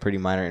sounds like a pretty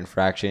minor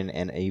infraction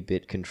and a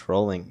bit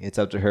controlling. It's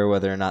up to her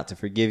whether or not to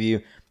forgive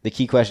you. The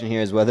key question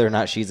here is whether or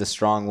not she's a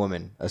strong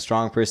woman. A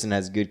strong person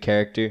has good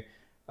character,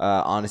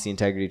 honesty,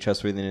 integrity,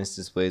 trustworthiness,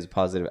 displays a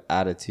positive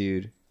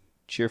attitude,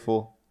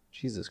 cheerful.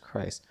 Jesus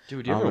Christ. Dude,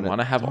 would you ever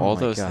want to have all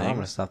those things? I'm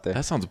gonna stop there.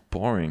 That sounds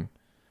boring.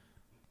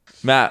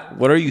 Matt,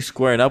 what are you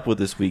squaring up with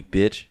this week,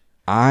 bitch?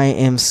 I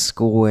am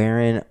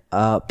squaring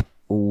up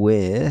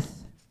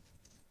with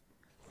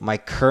my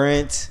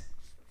current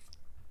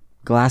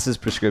glasses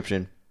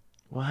prescription.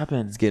 What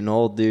happened? It's getting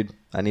old, dude.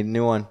 I need a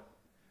new one. Is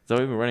that why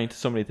we've been running into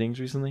so many things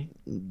recently?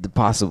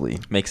 Possibly.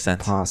 Makes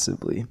sense.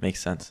 Possibly.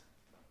 Makes sense.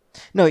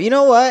 No, you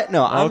know what?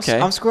 No, Okay.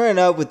 I'm squaring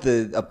up with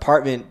the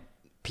apartment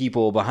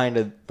people behind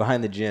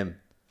the gym.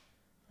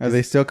 Are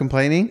they still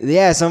complaining?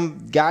 Yeah,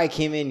 some guy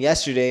came in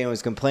yesterday and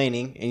was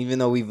complaining, and even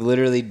though we've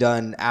literally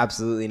done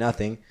absolutely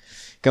nothing,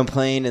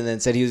 complained and then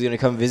said he was going to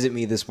come visit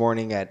me this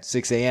morning at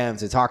 6 a.m.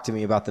 to talk to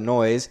me about the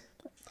noise.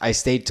 I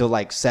stayed till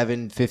like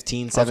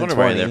 7:15, I was wondering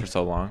why you're there for 7:20.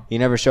 so long. He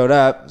never showed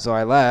up, so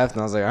I left,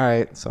 and I was like, all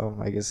right, so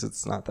I guess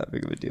it's not that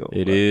big of a deal.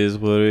 It But, is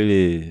what it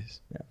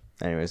is.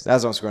 Yeah. Anyways,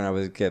 that's what I'm screwing up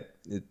with.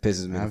 It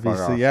pisses me the fuck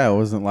Obviously, off. yeah, it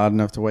wasn't loud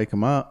enough to wake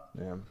him up.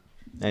 Yeah.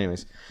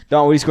 Anyways,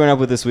 Don, what are you squaring up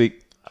with this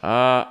week?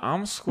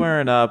 I'm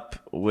squaring up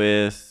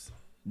with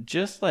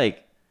just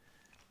like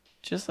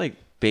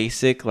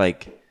basic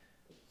like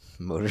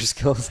Motor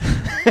skills.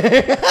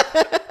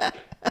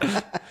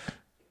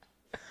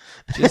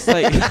 just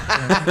like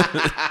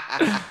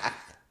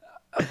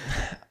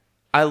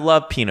I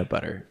love peanut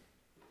butter.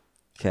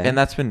 Okay. And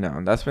that's been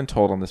known. That's been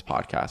told on this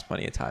podcast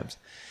plenty of times.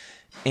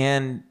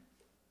 And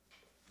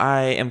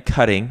I am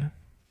cutting,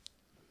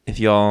 if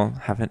y'all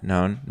haven't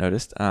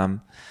noticed.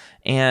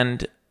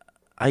 And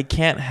I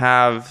can't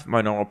have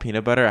my normal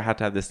peanut butter. I have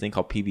to have this thing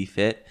called PB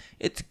Fit.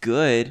 It's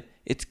good,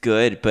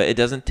 but it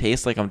doesn't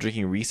taste like I'm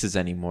drinking Reese's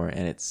anymore,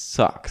 and it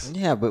sucks.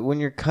 Yeah, but when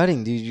you're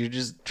cutting, dude, you're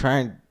just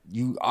trying.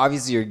 You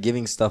obviously are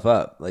giving stuff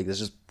up. Like this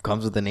just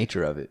comes with the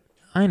nature of it.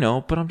 I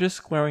know, but I'm just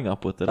squaring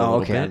up with it a Oh,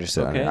 little okay, bit.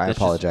 understood. Okay? I That's just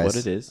apologize. what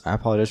it is. I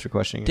apologize for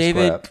questioning.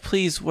 David,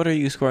 please, what are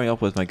you squaring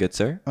up with, my good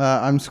sir?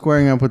 I'm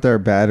squaring up with our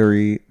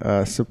battery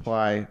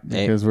supply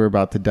because we're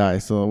about to die.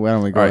 So why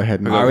don't we go All right, ahead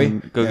and are we?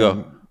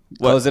 Go.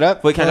 What? Close it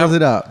up? Wait, can Close I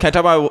it up. Can I talk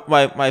about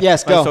my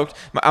Yes, my go. Stoked,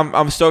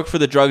 I'm stoked for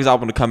the Drugs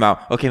album to come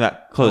out. Okay,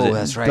 Matt, close it. Oh,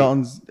 that's right.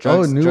 Dalton's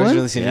Drugs- new Drugs one.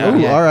 releasing Yeah. new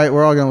one, Ooh, all right,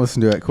 we're all gonna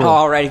listen to it. Cool.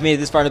 All right, if you made it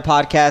this far in the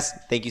podcast,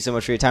 thank you so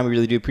much for your time. We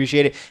really do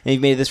appreciate it. And if you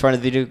made it this far in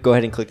the video, go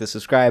ahead and click the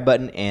subscribe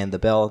button and the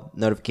bell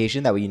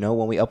notification. That way you know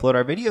when we upload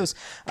our videos.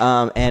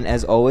 And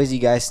as always, you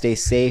guys stay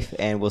safe,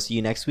 and we'll see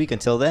you next week.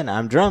 Until then,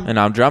 I'm Drum. And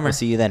I'm Drummer. We'll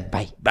see you then.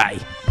 Bye. Bye.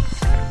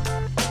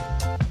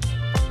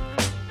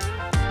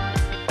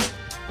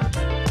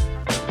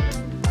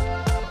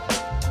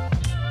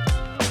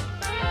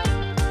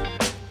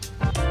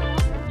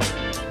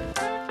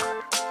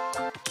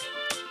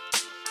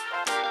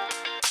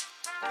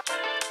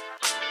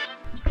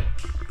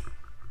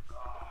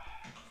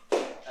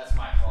 That's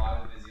my fault. I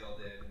was busy all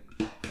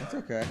day. That's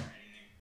okay.